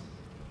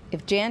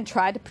 If Jan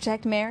tried to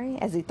protect Mary,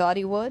 as he thought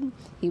he would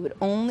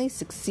only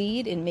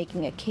succeed in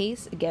making a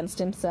case against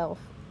himself.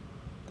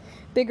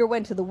 Bigger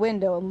went to the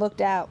window and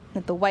looked out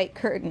at the white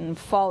curtain and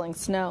falling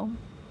snow.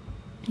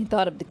 He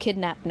thought of the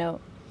kidnap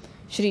note.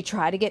 Should he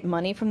try to get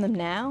money from them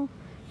now?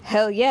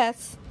 Hell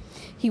yes.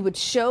 He would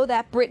show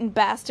that Britton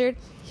bastard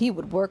he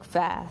would work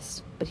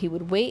fast, but he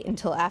would wait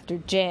until after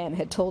Jan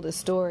had told his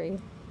story.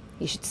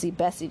 He should see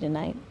Bessie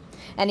tonight,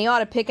 and he ought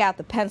to pick out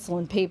the pencil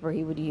and paper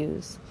he would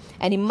use.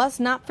 And he must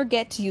not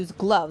forget to use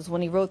gloves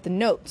when he wrote the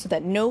note so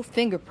that no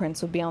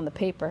fingerprints would be on the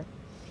paper.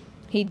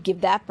 He'd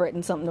give that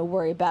Britton something to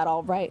worry about,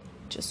 all right.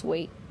 Just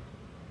wait.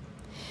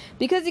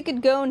 Because he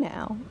could go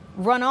now,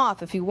 run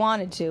off if he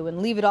wanted to,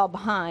 and leave it all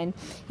behind,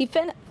 he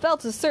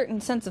felt a certain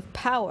sense of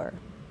power.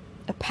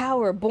 A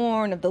power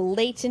born of the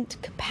latent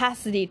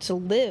capacity to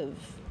live.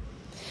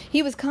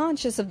 He was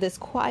conscious of this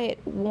quiet,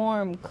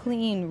 warm,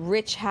 clean,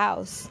 rich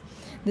house,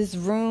 this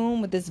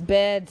room with this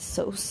bed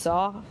so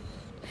soft,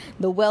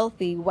 the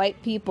wealthy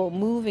white people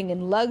moving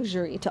in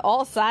luxury to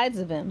all sides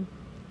of him.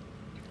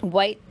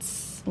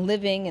 Whites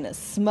living in a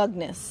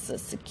smugness, a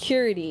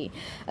security,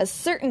 a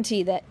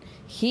certainty that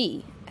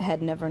he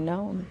had never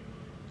known.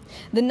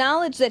 The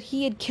knowledge that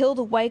he had killed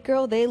a white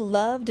girl they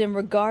loved and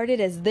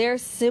regarded as their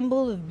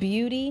symbol of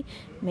beauty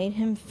made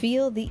him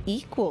feel the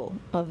equal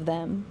of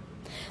them,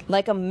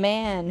 like a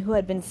man who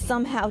had been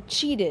somehow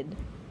cheated,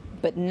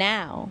 but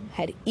now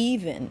had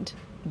evened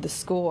the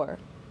score.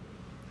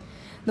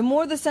 The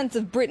more the sense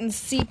of Britton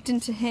seeped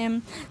into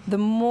him, the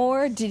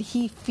more did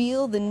he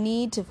feel the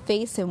need to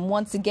face him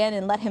once again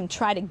and let him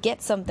try to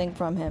get something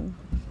from him.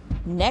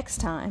 Next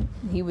time,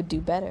 he would do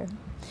better.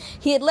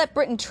 He had let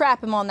Britton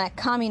trap him on that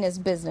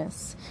communist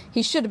business.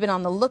 He should have been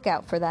on the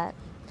lookout for that.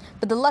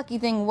 But the lucky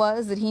thing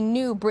was that he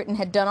knew Britton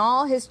had done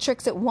all his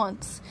tricks at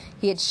once.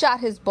 He had shot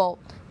his bolt,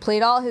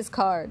 played all his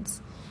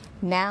cards.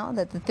 Now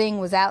that the thing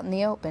was out in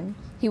the open,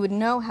 he would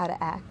know how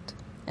to act.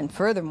 And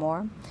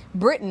furthermore,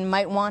 Britton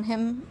might want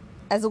him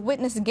as a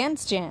witness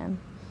against Jan.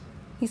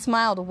 He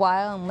smiled a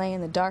while and lay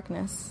in the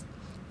darkness.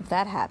 If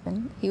that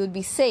happened, he would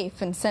be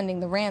safe in sending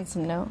the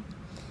ransom note.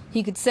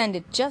 He could send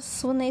it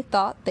just when they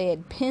thought they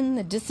had pinned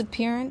the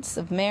disappearance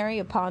of Mary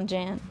upon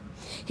Jan.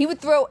 He would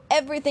throw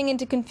everything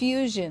into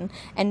confusion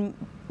and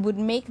would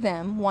make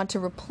them want to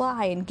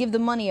reply and give the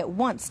money at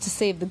once to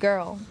save the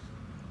girl.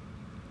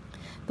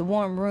 The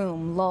warm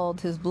room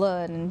lulled his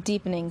blood, and a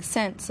deepening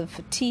sense of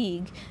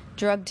fatigue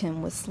drugged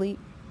him with sleep.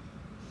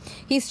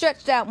 He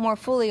stretched out more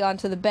fully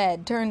onto the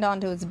bed, turned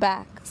onto his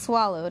back,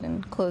 swallowed,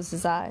 and closed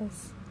his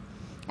eyes.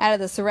 Out of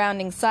the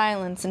surrounding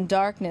silence and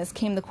darkness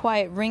came the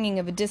quiet ringing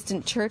of a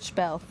distant church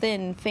bell,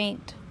 thin,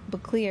 faint,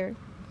 but clear.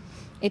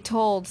 It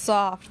tolled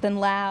soft, then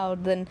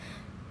loud, then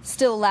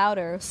still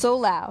louder, so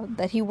loud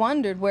that he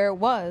wondered where it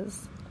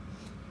was.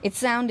 It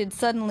sounded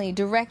suddenly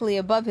directly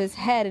above his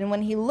head, and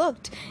when he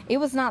looked, it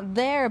was not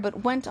there,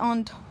 but went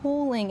on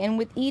tolling, and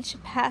with each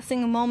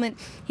passing moment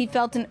he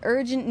felt an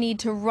urgent need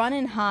to run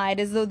and hide,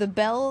 as though the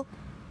bell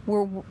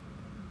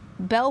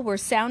were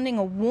sounding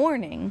a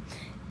warning,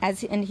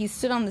 and he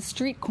stood on the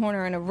street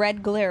corner in a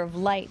red glare of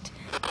light,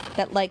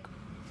 that like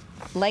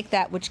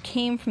that which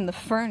came from the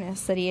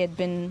furnace, that he had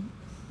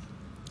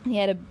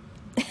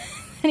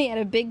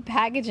a big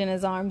package in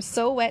his arms,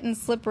 so wet and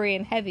slippery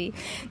and heavy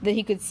that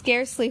he could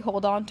scarcely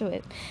hold on to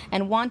it,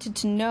 and wanted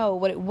to know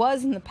what it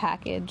was in the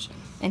package,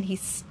 and he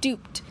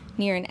stooped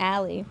near an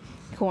alley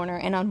corner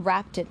and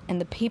unwrapped it, and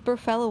the paper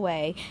fell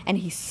away, and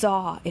he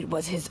saw it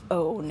was his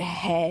own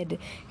head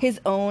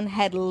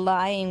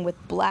lying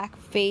with black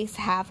face,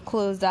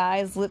 half-closed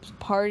eyes, lips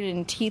parted,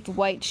 and teeth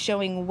white,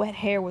 showing wet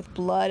hair with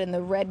blood, and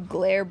the red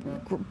glare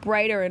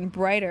brighter and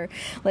brighter,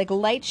 like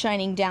light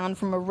shining down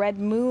from a red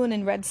moon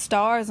and red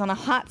stars on a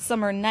hot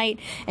summer night,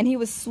 and he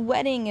was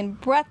sweating and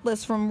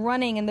breathless from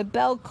running, and the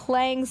bell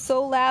clanged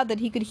so loud that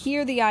he could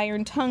hear the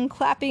iron tongue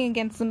clapping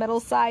against the metal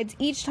sides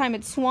each time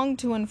it swung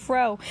to and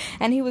fro,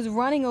 and he was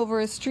running over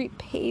a street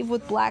paved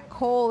with black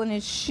coal, and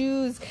his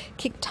shoes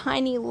kicked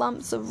tiny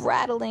lumps of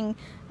rattling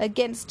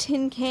against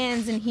tin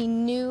cans, and he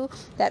knew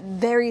that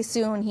very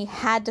soon he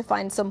had to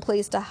find some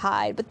place to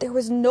hide, but there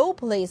was no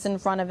place in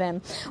front of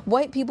him.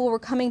 White people were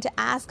coming to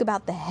ask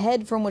about the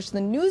head from which the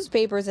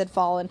newspapers had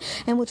fallen,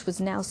 and which was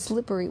now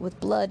slippery with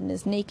blood in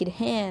his naked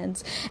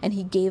hands, and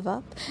he gave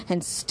up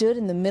and stood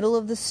in the middle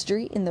of the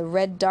street in the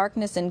red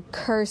darkness and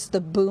cursed the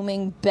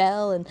booming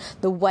bell and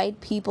the white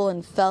people,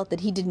 and felt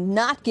that he did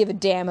not give a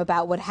damn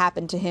about what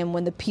happened to him.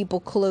 When the people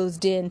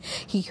closed in,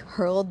 he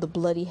hurled the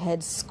bloody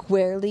head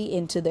squarely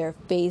into their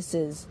faces.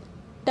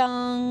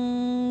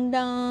 Dong,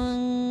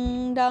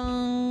 dong,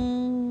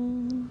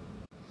 dong.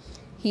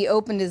 He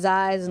opened his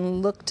eyes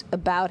and looked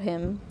about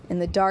him in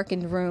the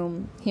darkened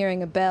room,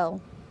 hearing a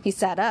bell. He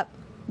sat up.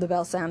 The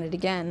bell sounded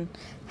again.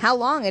 How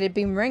long had it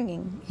been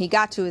ringing? He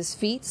got to his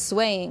feet,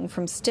 swaying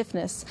from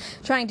stiffness,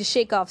 trying to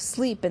shake off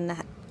sleep in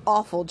that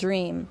awful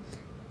dream.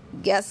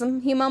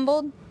 "Guess'm," he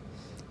mumbled.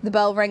 The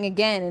bell rang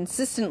again,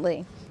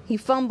 insistently. He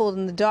fumbled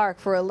in the dark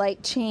for a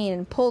light chain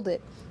and pulled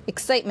it.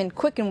 Excitement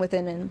quickened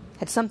within him.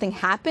 Had something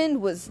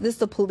happened? Was this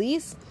the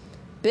police?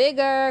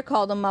 "Bigger,"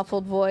 called a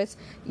muffled voice.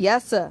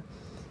 "Yes, sir."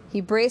 He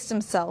braced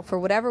himself for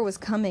whatever was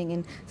coming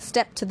and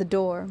stepped to the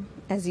door.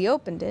 As he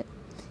opened it,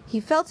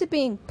 he felt it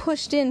being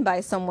pushed in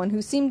by someone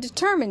who seemed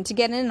determined to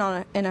get in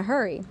a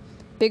hurry.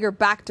 Bigger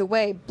backed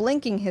away,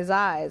 blinking his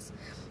eyes.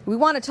 "We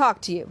want to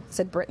talk to you,"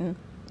 said Britton.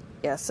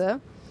 "Yes,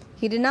 sir."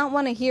 He did not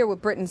want to hear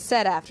what Britton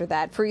said after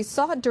that, for he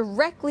saw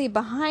directly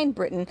behind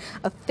Britton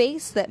a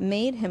face that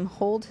made him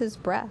hold his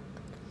breath.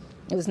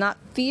 It was not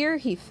fear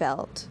he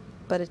felt,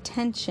 but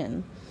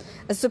attention,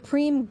 a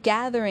supreme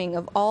gathering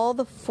of all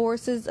the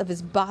forces of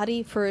his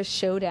body for a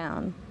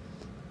showdown.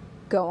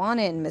 "Go on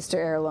in, Mr.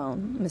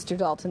 Erlone," Mr.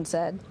 Dalton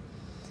said.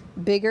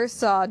 Bigger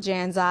saw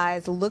Jan's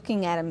eyes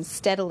looking at him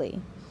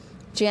steadily.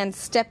 Jan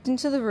stepped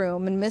into the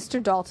room, and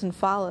Mr. Dalton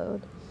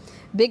followed.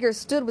 Bigger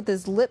stood with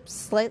his lips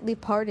slightly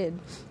parted,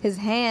 his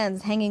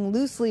hands hanging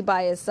loosely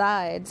by his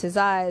sides, his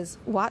eyes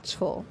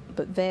watchful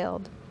but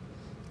veiled.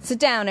 "Sit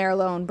down,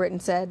 Erlone," Britton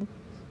said.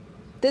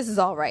 "This is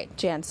all right,"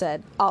 Jan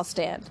said. "I'll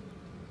stand."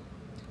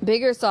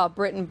 Bigger saw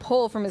Britton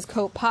pull from his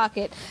coat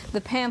pocket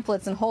the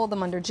pamphlets and hold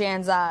them under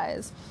Jan's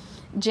eyes.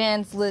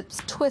 Jan's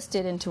lips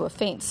twisted into a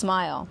faint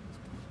smile.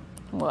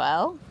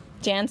 "Well,"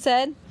 Jan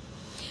said.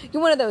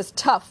 "You're one of those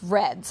tough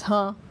Reds,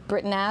 huh?"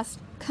 Britton asked.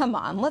 "Come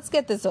on, let's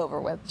get this over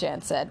with,"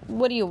 Jan said.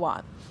 "What do you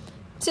want?"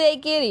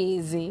 "Take it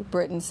easy,"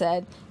 Britton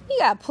said. "You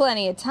got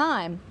plenty of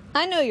time.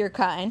 I know your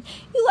kind.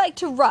 You like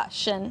to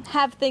rush and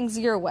have things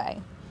your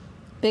way."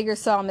 Bigger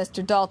saw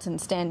Mr. Dalton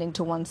standing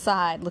to one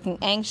side, looking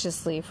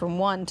anxiously from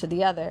one to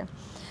the other.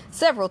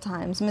 Several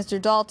times Mr.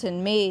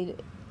 Dalton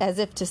made as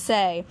if to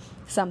say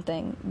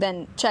something,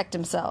 then checked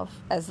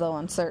himself as though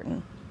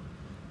uncertain.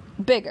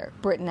 "Bigger,"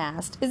 Britton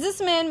asked, "Is this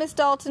the man Miss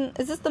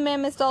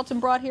Dalton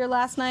brought here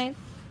last night?"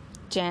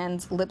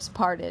 Jan's lips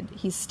parted.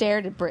 He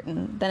stared at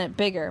Britton, then at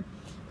Bigger.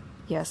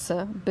 "Yes,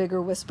 sir,"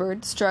 Bigger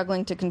whispered,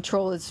 struggling to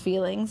control his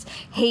feelings,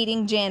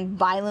 hating Jan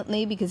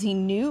violently because he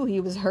knew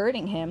he was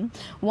hurting him,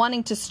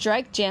 wanting to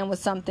strike Jan with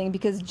something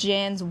because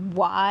Jan's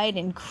wide,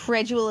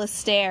 incredulous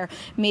stare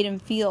made him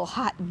feel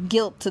hot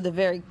guilt to the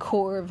very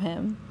core of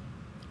him.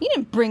 "You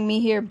didn't bring me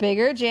here,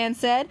 Bigger," Jan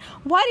said.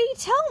 "Why did you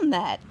tell him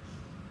that?"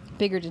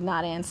 Bigger did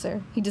not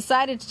answer. He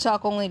decided to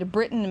talk only to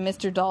Britton and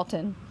Mr.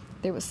 Dalton.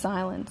 There was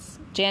silence.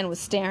 Jan was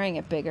staring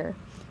at Bigger.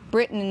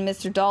 Britton and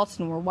Mr.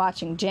 Dalton were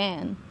watching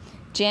Jan.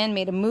 Jan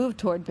made a move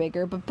toward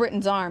Bigger, but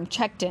Britton's arm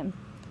checked him.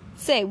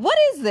 "Say, what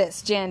is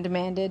this?" Jan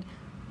demanded.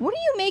 "What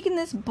are you making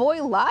this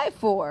boy lie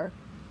for?"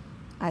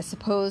 "I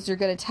suppose you're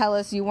going to tell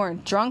us you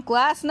weren't drunk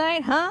last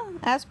night, huh?"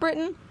 asked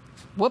Britton.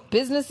 "What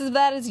business of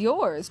that is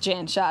yours?"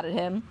 Jan shot at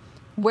him.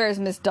 "Where's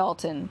Miss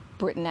Dalton?"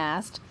 Britton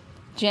asked.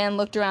 Jan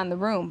looked around the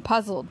room,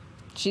 puzzled.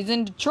 "She's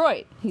in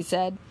Detroit," he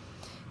said.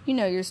 "You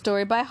know your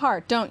story by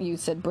heart, don't you?"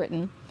 said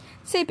Britton.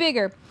 "Say,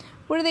 Bigger,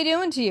 what are they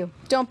doing to you?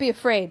 Don't be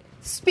afraid.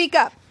 Speak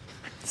up."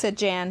 said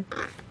Jan.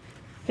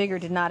 Bigger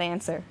did not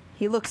answer.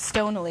 He looked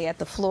stonily at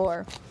the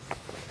floor.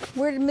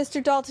 Where did Miss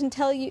Dalton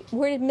tell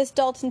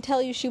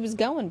you she was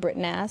going?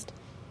 Britton asked.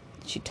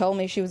 She told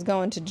me she was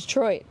going to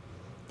Detroit.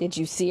 Did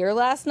you see her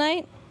last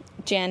night?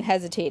 Jan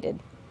hesitated.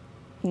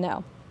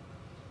 No.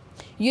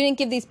 You didn't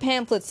give these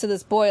pamphlets to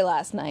this boy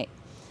last night.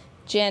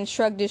 Jan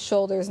shrugged his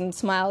shoulders and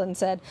smiled and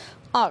said,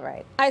 All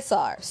right, I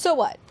saw her. So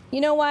what?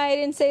 You know why I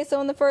didn't say so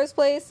in the first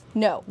place?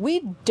 No, we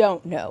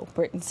don't know,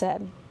 Britton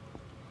said.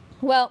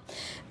 Well,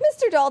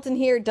 Mr. Dalton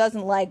here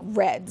doesn't like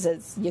Reds,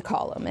 as you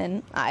call him,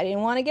 and I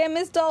didn't want to get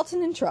Miss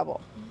Dalton in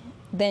trouble.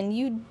 Then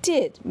you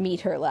did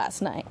meet her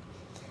last night?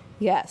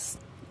 Yes.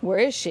 Where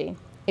is she?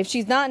 If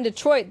she's not in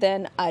Detroit,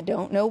 then I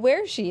don't know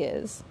where she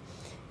is.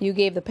 You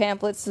gave the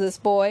pamphlets to this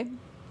boy?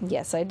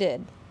 Yes, I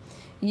did.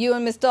 You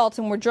and Miss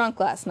Dalton were drunk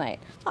last night.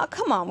 Oh,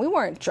 come on, we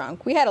weren't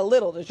drunk. We had a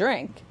little to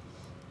drink.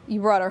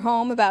 You brought her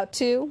home about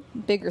 2?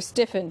 Bigger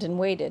stiffened and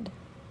waited.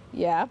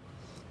 Yeah.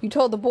 You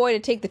told the boy to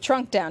take the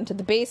trunk down to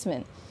the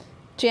basement.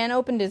 Jan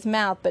opened his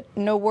mouth, but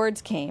no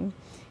words came.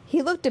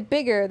 He looked at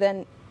Bigger,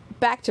 then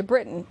back to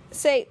Britton.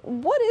 Say,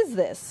 what is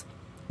this?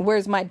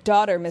 Where's my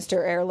daughter, Mr.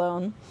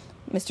 Erlone?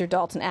 Mr.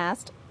 Dalton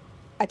asked.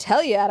 I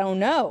tell you, I don't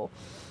know.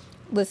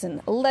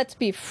 Listen, let's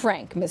be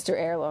frank, Mr.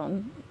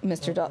 Erlone,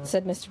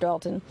 said Mr.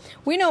 Dalton.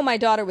 We know my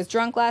daughter was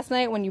drunk last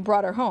night when you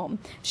brought her home.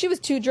 She was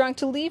too drunk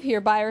to leave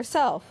here by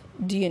herself.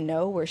 Do you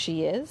know where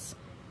she is?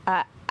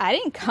 I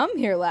didn't come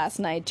here last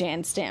night,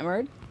 Jan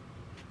stammered.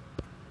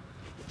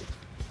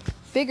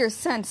 Bigger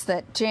sensed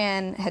that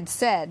Jan had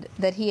said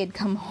that he had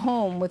come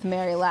home with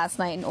Mary last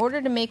night in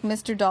order to make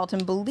Mr.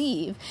 Dalton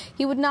believe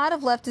he would not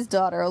have left his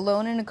daughter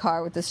alone in a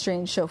car with a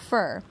strange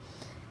chauffeur.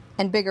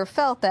 And Bigger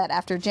felt that,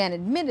 after Jan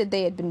admitted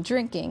they had been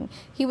drinking,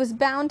 he was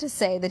bound to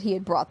say that he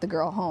had brought the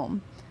girl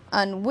home.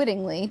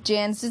 Unwittingly,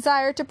 Jan's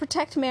desire to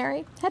protect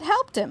Mary had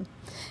helped him.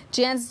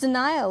 Jan's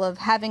denial of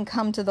having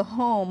come to the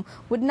home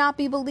would not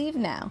be believed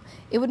now.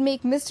 It would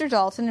make Mr.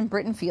 Dalton and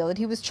Britton feel that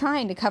he was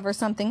trying to cover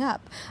something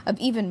up of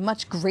even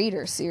much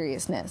greater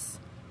seriousness.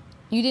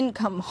 You didn't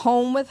come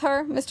home with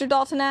her? Mr.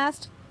 Dalton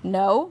asked.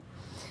 No.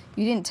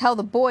 You didn't tell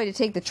the boy to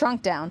take the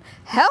trunk down?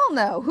 Hell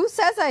no! Who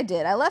says I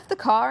did? I left the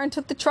car and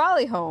took the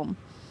trolley home.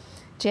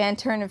 Jan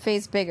turned and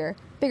faced Bigger.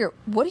 Bigger,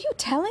 what are you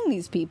telling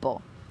these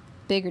people?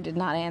 Bigger did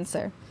not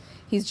answer.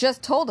 He's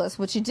just told us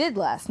what you did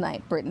last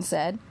night, Britton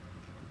said.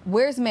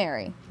 Where's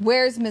Mary?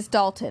 Where's Miss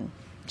Dalton?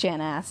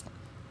 Jan asked.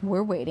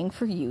 We're waiting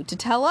for you to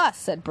tell us,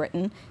 said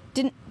Britton.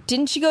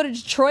 Didn't she go to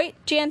Detroit?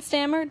 Jan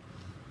stammered.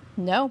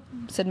 No,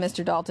 said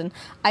Mr. Dalton.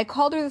 I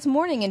called her this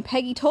morning and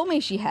Peggy told me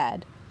she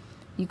had.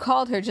 You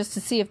called her just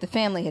to see if the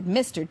family had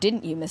missed her,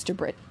 didn't you,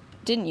 Mr.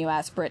 Didn't you?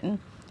 Asked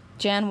Britton.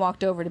 Jan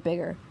walked over to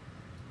Bigger.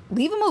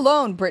 Leave him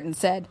alone, Britton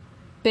said.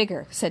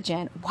 Bigger, said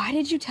Jan. Why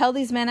did you tell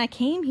these men I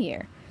came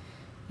here?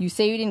 You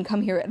say you didn't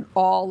come here at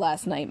all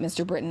last night,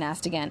 Mr. Britton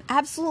asked again.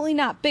 Absolutely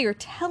not. Bigger,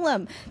 tell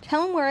him.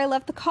 Tell him where I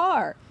left the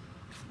car.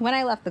 When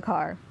I left the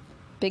car.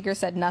 Bigger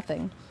said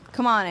nothing.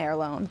 Come on,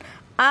 Erlone.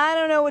 I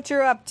don't know what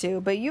you're up to,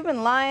 but you've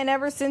been lying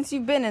ever since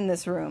you've been in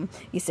this room.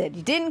 You said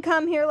you didn't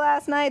come here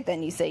last night,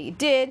 then you say you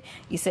did.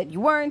 You said you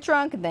weren't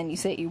drunk, and then you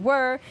say you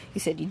were. You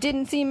said you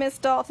didn't see Miss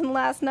Dalton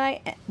last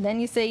night, and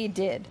then you say you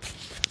did.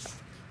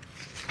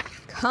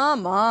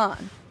 Come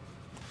on.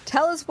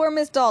 Tell us where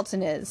Miss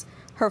Dalton is.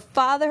 Her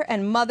father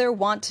and mother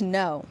want to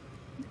know.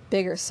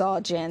 Bigger saw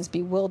Jan's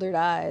bewildered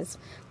eyes.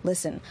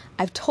 Listen,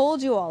 I've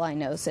told you all I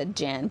know, said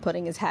Jan,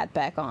 putting his hat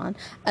back on.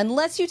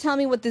 Unless you tell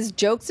me what this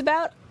joke's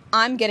about,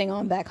 I'm getting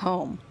on back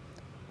home.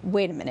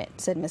 Wait a minute,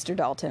 said Mr.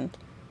 Dalton.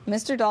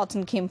 Mr.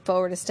 Dalton came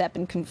forward a step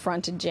and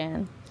confronted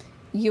Jan.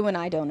 You and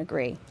I don't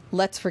agree.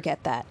 Let's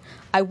forget that.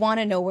 I want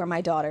to know where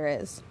my daughter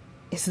is.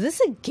 Is this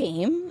a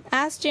game?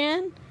 Asked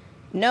Jan.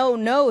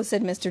 No,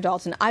 said Mr.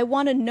 Dalton. I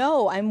want to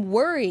know. I'm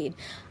worried.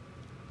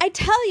 I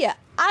tell you,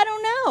 I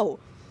don't know.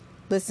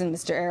 Listen,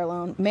 Mr.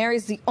 Erlone,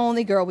 Mary's the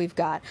only girl we've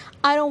got.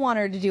 I don't want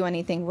her to do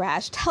anything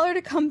rash. Tell her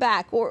to come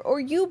back, or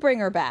you bring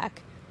her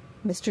back.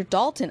 Mr.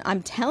 Dalton,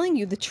 I'm telling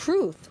you the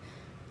truth.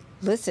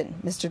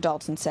 Listen, Mr.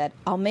 Dalton said,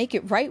 I'll make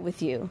it right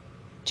with you.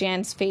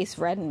 Jan's face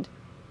reddened.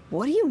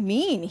 What do you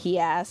mean? He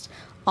asked.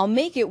 I'll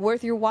make it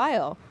worth your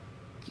while.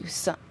 You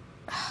son...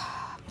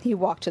 He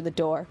walked to the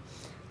door.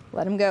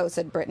 Let him go,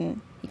 said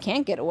Britton. He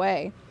can't get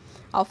away.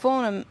 I'll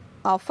phone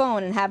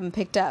and have him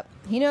picked up.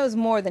 He knows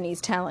more than he's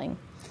telling.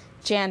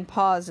 Jan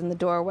paused in the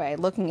doorway,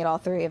 looking at all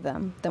three of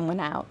them, then went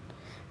out.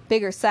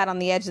 Bigger sat on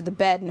the edge of the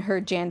bed and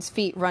heard Jan's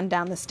feet run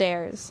down the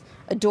stairs.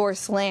 A door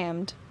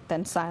slammed,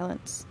 then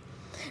silence.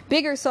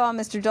 Bigger saw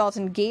Mr.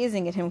 Dalton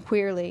gazing at him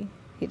queerly.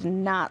 He did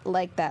not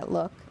like that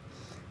look.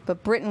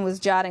 But Britton was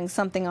jotting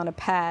something on a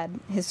pad,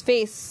 his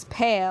face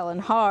pale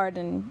and hard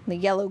in the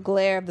yellow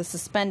glare of the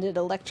suspended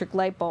electric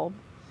light bulb.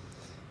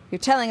 You're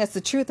telling us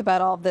the truth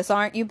about all of this,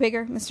 aren't you,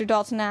 Bigger? Mr.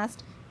 Dalton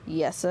asked.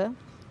 Yes, sir.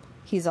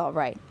 He's all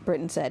right,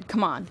 Britton said.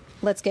 Come on,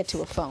 let's get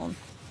to a phone.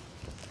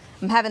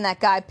 I'm having that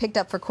guy picked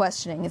up for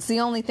questioning. It's the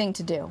only thing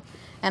to do.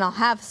 And I'll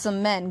have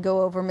some men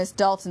go over Miss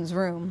Dalton's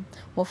room.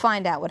 We'll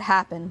find out what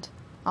happened.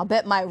 I'll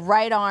bet my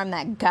right arm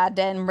that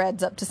goddamn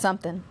Red's up to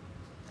something.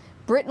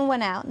 Britton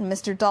went out, and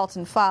Mr.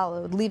 Dalton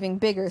followed, leaving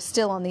Bigger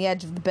still on the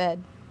edge of the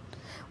bed.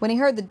 When he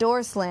heard the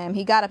door slam,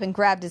 he got up and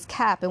grabbed his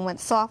cap and went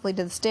softly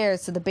to the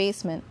stairs to the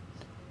basement.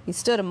 He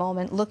stood a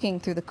moment, looking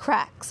through the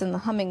cracks in the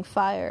humming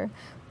fire,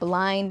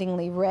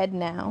 blindingly red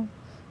now,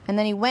 and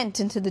then he went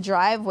into the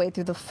driveway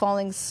through the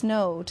falling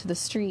snow to the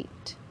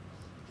street.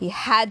 He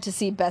had to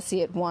see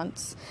Bessie at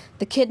once.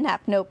 The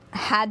kidnap note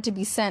had to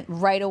be sent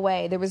right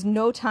away. There was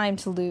no time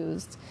to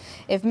lose.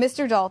 If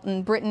Mr.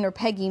 Dalton, Britton, or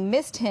Peggy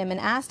missed him and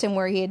asked him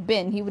where he had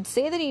been, he would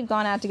say that he had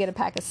gone out to get a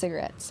pack of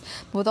cigarettes.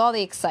 But with all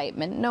the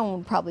excitement, no one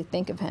would probably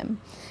think of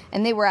him.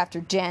 And they were after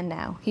Jan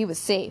now. He was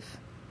safe.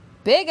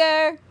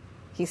 Bigger!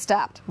 He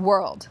stopped,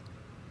 whirled,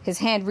 his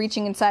hand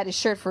reaching inside his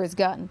shirt for his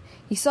gun.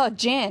 He saw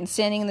Jan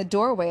standing in the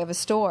doorway of a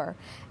store.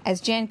 As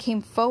Jan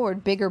came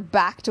forward, Bigger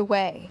backed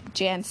away.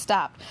 Jan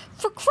stopped.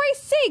 "For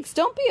Christ's sakes,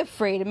 don't be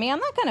afraid of me. I'm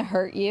not going to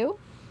hurt you."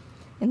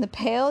 In the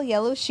pale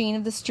yellow sheen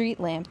of the street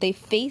lamp, they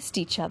faced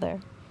each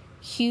other.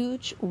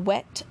 Huge,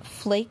 wet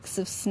flakes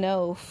of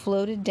snow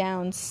floated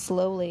down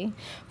slowly,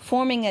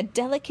 forming a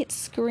delicate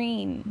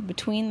screen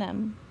between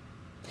them.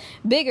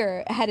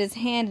 Bigger had his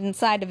hand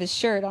inside of his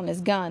shirt on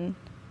his gun.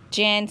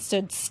 Jan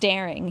stood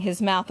staring,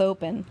 his mouth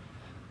open.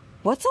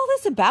 "What's all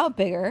this about,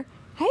 Bigger?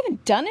 I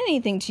haven't done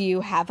anything to you,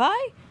 have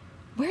I?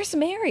 Where's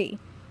Mary?"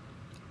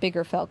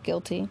 Bigger felt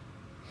guilty.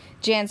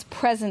 Jan's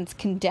presence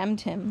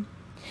condemned him.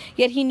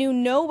 Yet he knew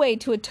no way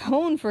to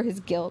atone for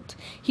his guilt.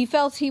 He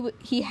felt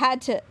he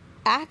had to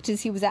act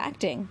as he was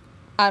acting.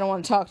 "I don't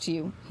want to talk to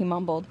you," he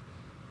mumbled.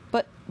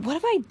 "But what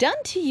have I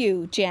done to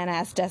you?" Jan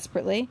asked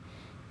desperately.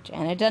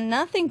 Jan had done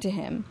nothing to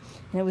him,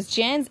 and it was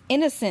Jan's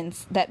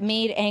innocence that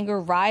made anger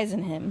rise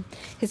in him.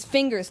 His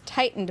fingers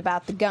tightened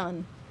about the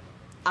gun.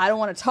 "I don't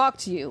want to talk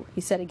to you,"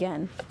 he said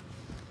again.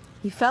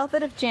 He felt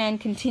that if Jan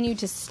continued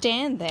to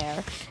stand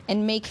there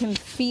and make him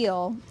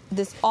feel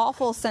this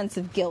awful sense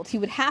of guilt, he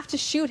would have to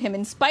shoot him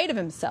in spite of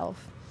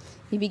himself.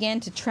 He began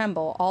to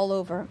tremble all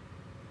over.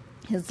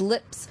 His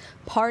lips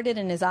parted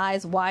and his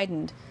eyes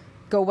widened.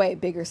 "Go away,"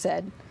 Bigger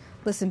said.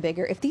 "Listen,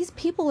 Bigger, if these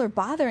people are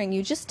bothering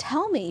you, just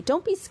tell me.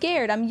 Don't be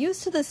scared. I'm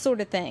used to this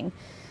sort of thing.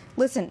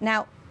 Listen,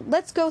 now,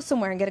 let's go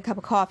somewhere and get a cup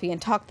of coffee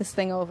and talk this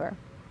thing over."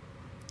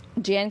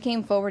 Jan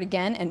came forward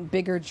again, and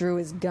Bigger drew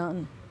his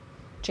gun.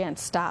 Jan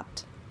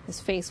stopped. His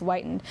face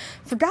whitened.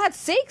 "For God's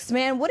sakes,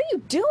 man, what are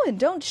you doing?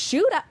 Don't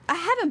shoot. I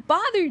haven't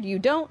bothered you.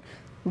 Don't—"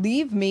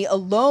 "Leave me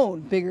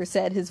alone," Bigger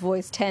said, his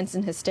voice tense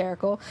and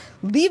hysterical.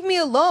 "Leave me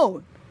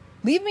alone.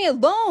 Leave me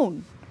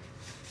alone."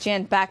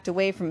 Jan backed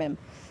away from him.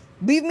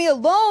 "Leave me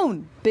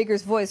alone!"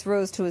 Bigger's voice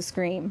rose to a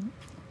scream.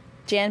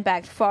 Jan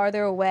backed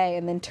farther away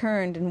and then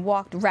turned and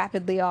walked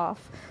rapidly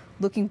off,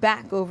 looking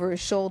back over his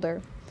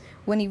shoulder.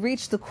 When he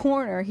reached the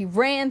corner, he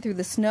ran through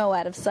the snow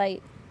out of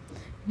sight.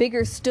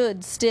 Bigger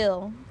stood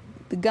still,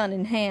 the gun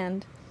in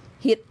hand.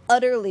 He had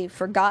utterly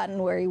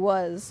forgotten where he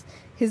was.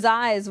 His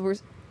eyes were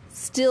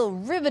still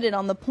riveted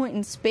on the point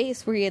in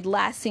space where he had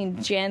last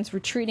seen Jan's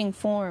retreating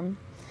form.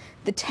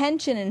 The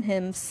tension in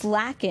him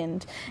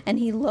slackened, and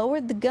he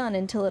lowered the gun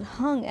until it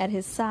hung at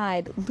his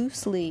side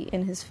loosely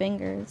in his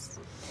fingers.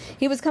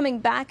 He was coming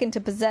back into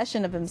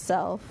possession of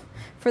himself.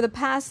 For the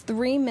past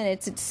 3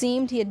 minutes it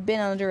seemed he had been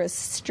under a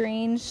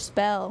strange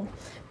spell,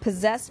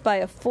 possessed by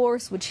a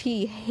force which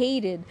he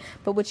hated,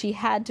 but which he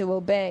had to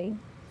obey.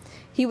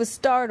 He was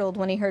startled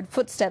when he heard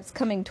footsteps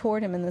coming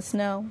toward him in the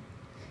snow.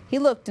 He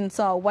looked and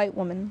saw a white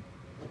woman.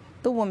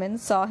 The woman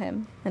saw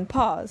him and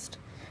paused.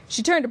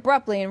 She turned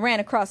abruptly and ran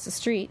across the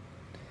street.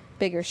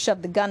 Bigger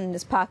shoved the gun in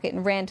his pocket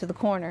and ran to the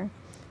corner.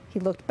 He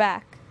looked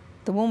back.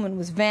 The woman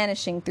was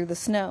vanishing through the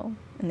snow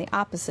in the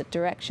opposite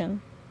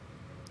direction.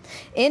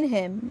 In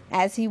him,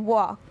 as he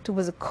walked,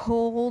 was a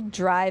cold,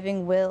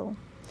 driving will.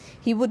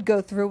 He would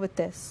go through with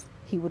this.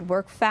 He would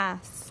work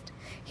fast.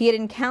 He had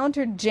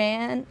encountered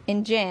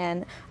in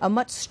Jan a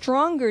much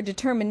stronger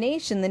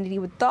determination than he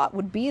would thought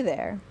would be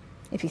there.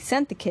 If he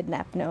sent the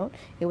kidnap note,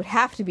 it would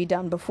have to be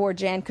done before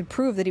Jan could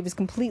prove that he was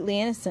completely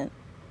innocent.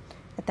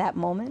 At that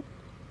moment,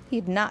 he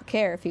did not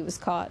care if he was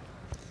caught.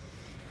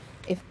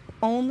 If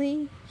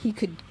only he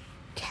could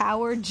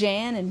cower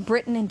Jan and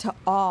Britton into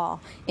awe,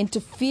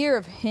 into fear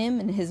of him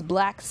and his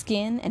black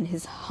skin and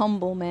his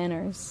humble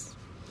manners.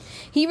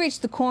 He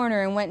reached the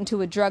corner and went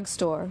into a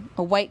drugstore.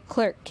 A white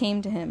clerk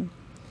came to him.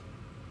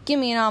 "Give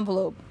me an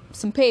envelope,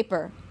 some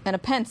paper, and a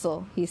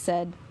pencil," he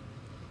said.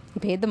 He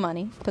paid the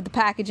money, put the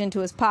package into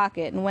his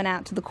pocket, and went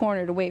out to the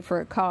corner to wait for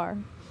a car.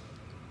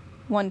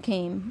 One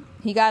came.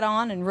 He got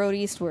on and rode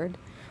eastward,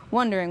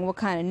 wondering what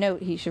kind of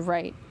note he should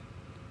write.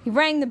 He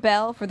rang the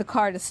bell for the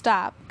car to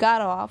stop,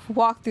 got off,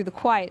 walked through the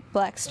quiet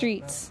black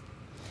streets.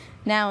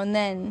 Now and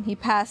then he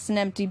passed an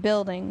empty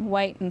building,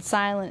 white and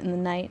silent in the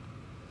night.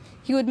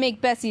 He would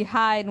make Bessie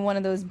hide in one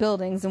of those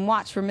buildings and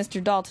watch for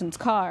Mr. Dalton's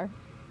car.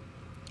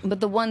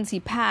 But the ones he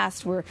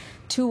passed were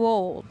too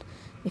old.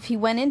 If he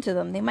went into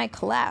them, they might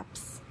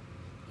collapse.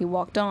 He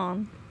walked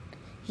on.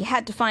 He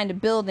had to find a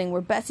building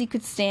where Bessie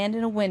could stand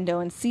in a window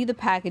and see the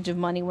package of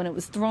money when it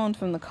was thrown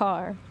from the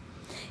car.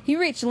 He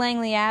reached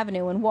Langley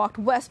Avenue and walked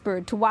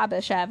westward to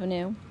Wabash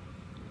Avenue.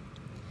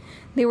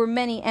 There were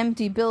many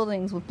empty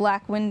buildings with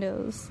black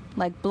windows,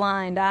 like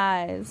blind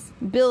eyes,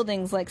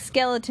 buildings like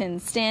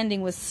skeletons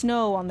standing with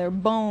snow on their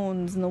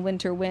bones in the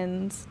winter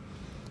winds.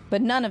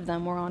 But none of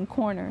them were on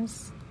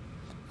corners.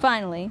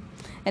 Finally,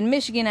 at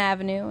Michigan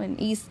Avenue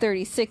and East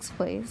 36th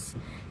Place,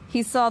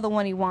 he saw the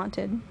one he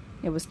wanted.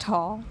 It was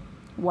tall,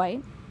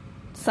 white,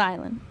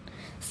 silent,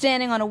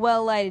 standing on a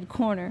well-lighted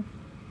corner.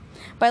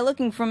 By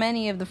looking from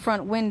any of the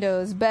front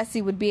windows,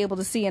 Bessie would be able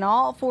to see in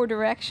all four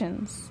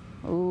directions.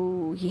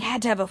 Ooh, he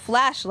had to have a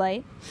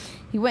flashlight.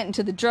 He went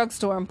into the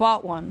drugstore and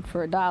bought one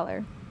for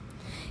 $1.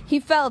 He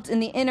felt in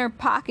the inner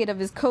pocket of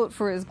his coat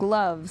for his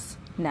gloves.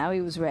 Now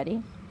he was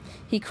ready.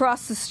 He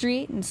crossed the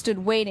street and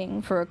stood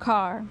waiting for a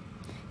car.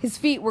 His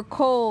feet were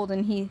cold,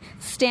 and he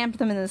stamped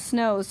them in the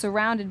snow,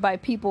 surrounded by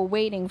people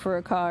waiting for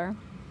a car.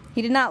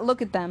 He did not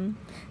look at them.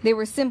 They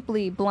were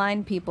simply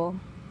blind people.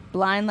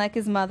 Blind like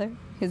his mother,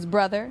 his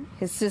brother,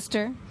 his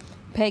sister,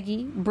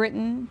 Peggy,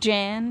 Britton,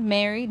 Jan,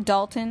 Mary,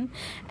 Dalton,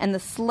 and the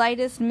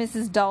slightest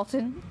Mrs.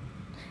 Dalton,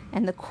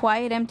 and the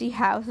quiet empty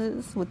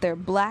houses with their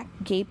black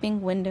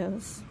gaping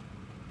windows.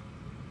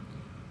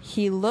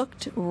 He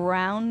looked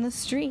round the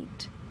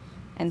street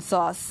and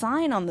saw a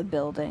sign on the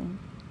building.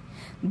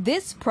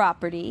 This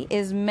property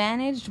is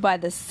managed by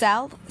the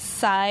South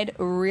Side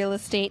Real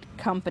Estate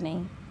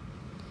Company.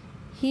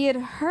 He had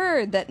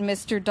heard that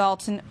Mr.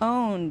 Dalton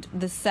owned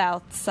the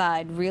South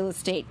Side Real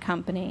Estate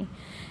Company,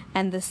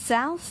 and the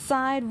South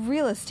Side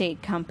Real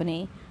Estate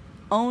Company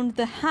owned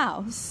the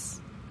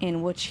house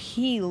in which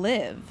he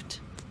lived.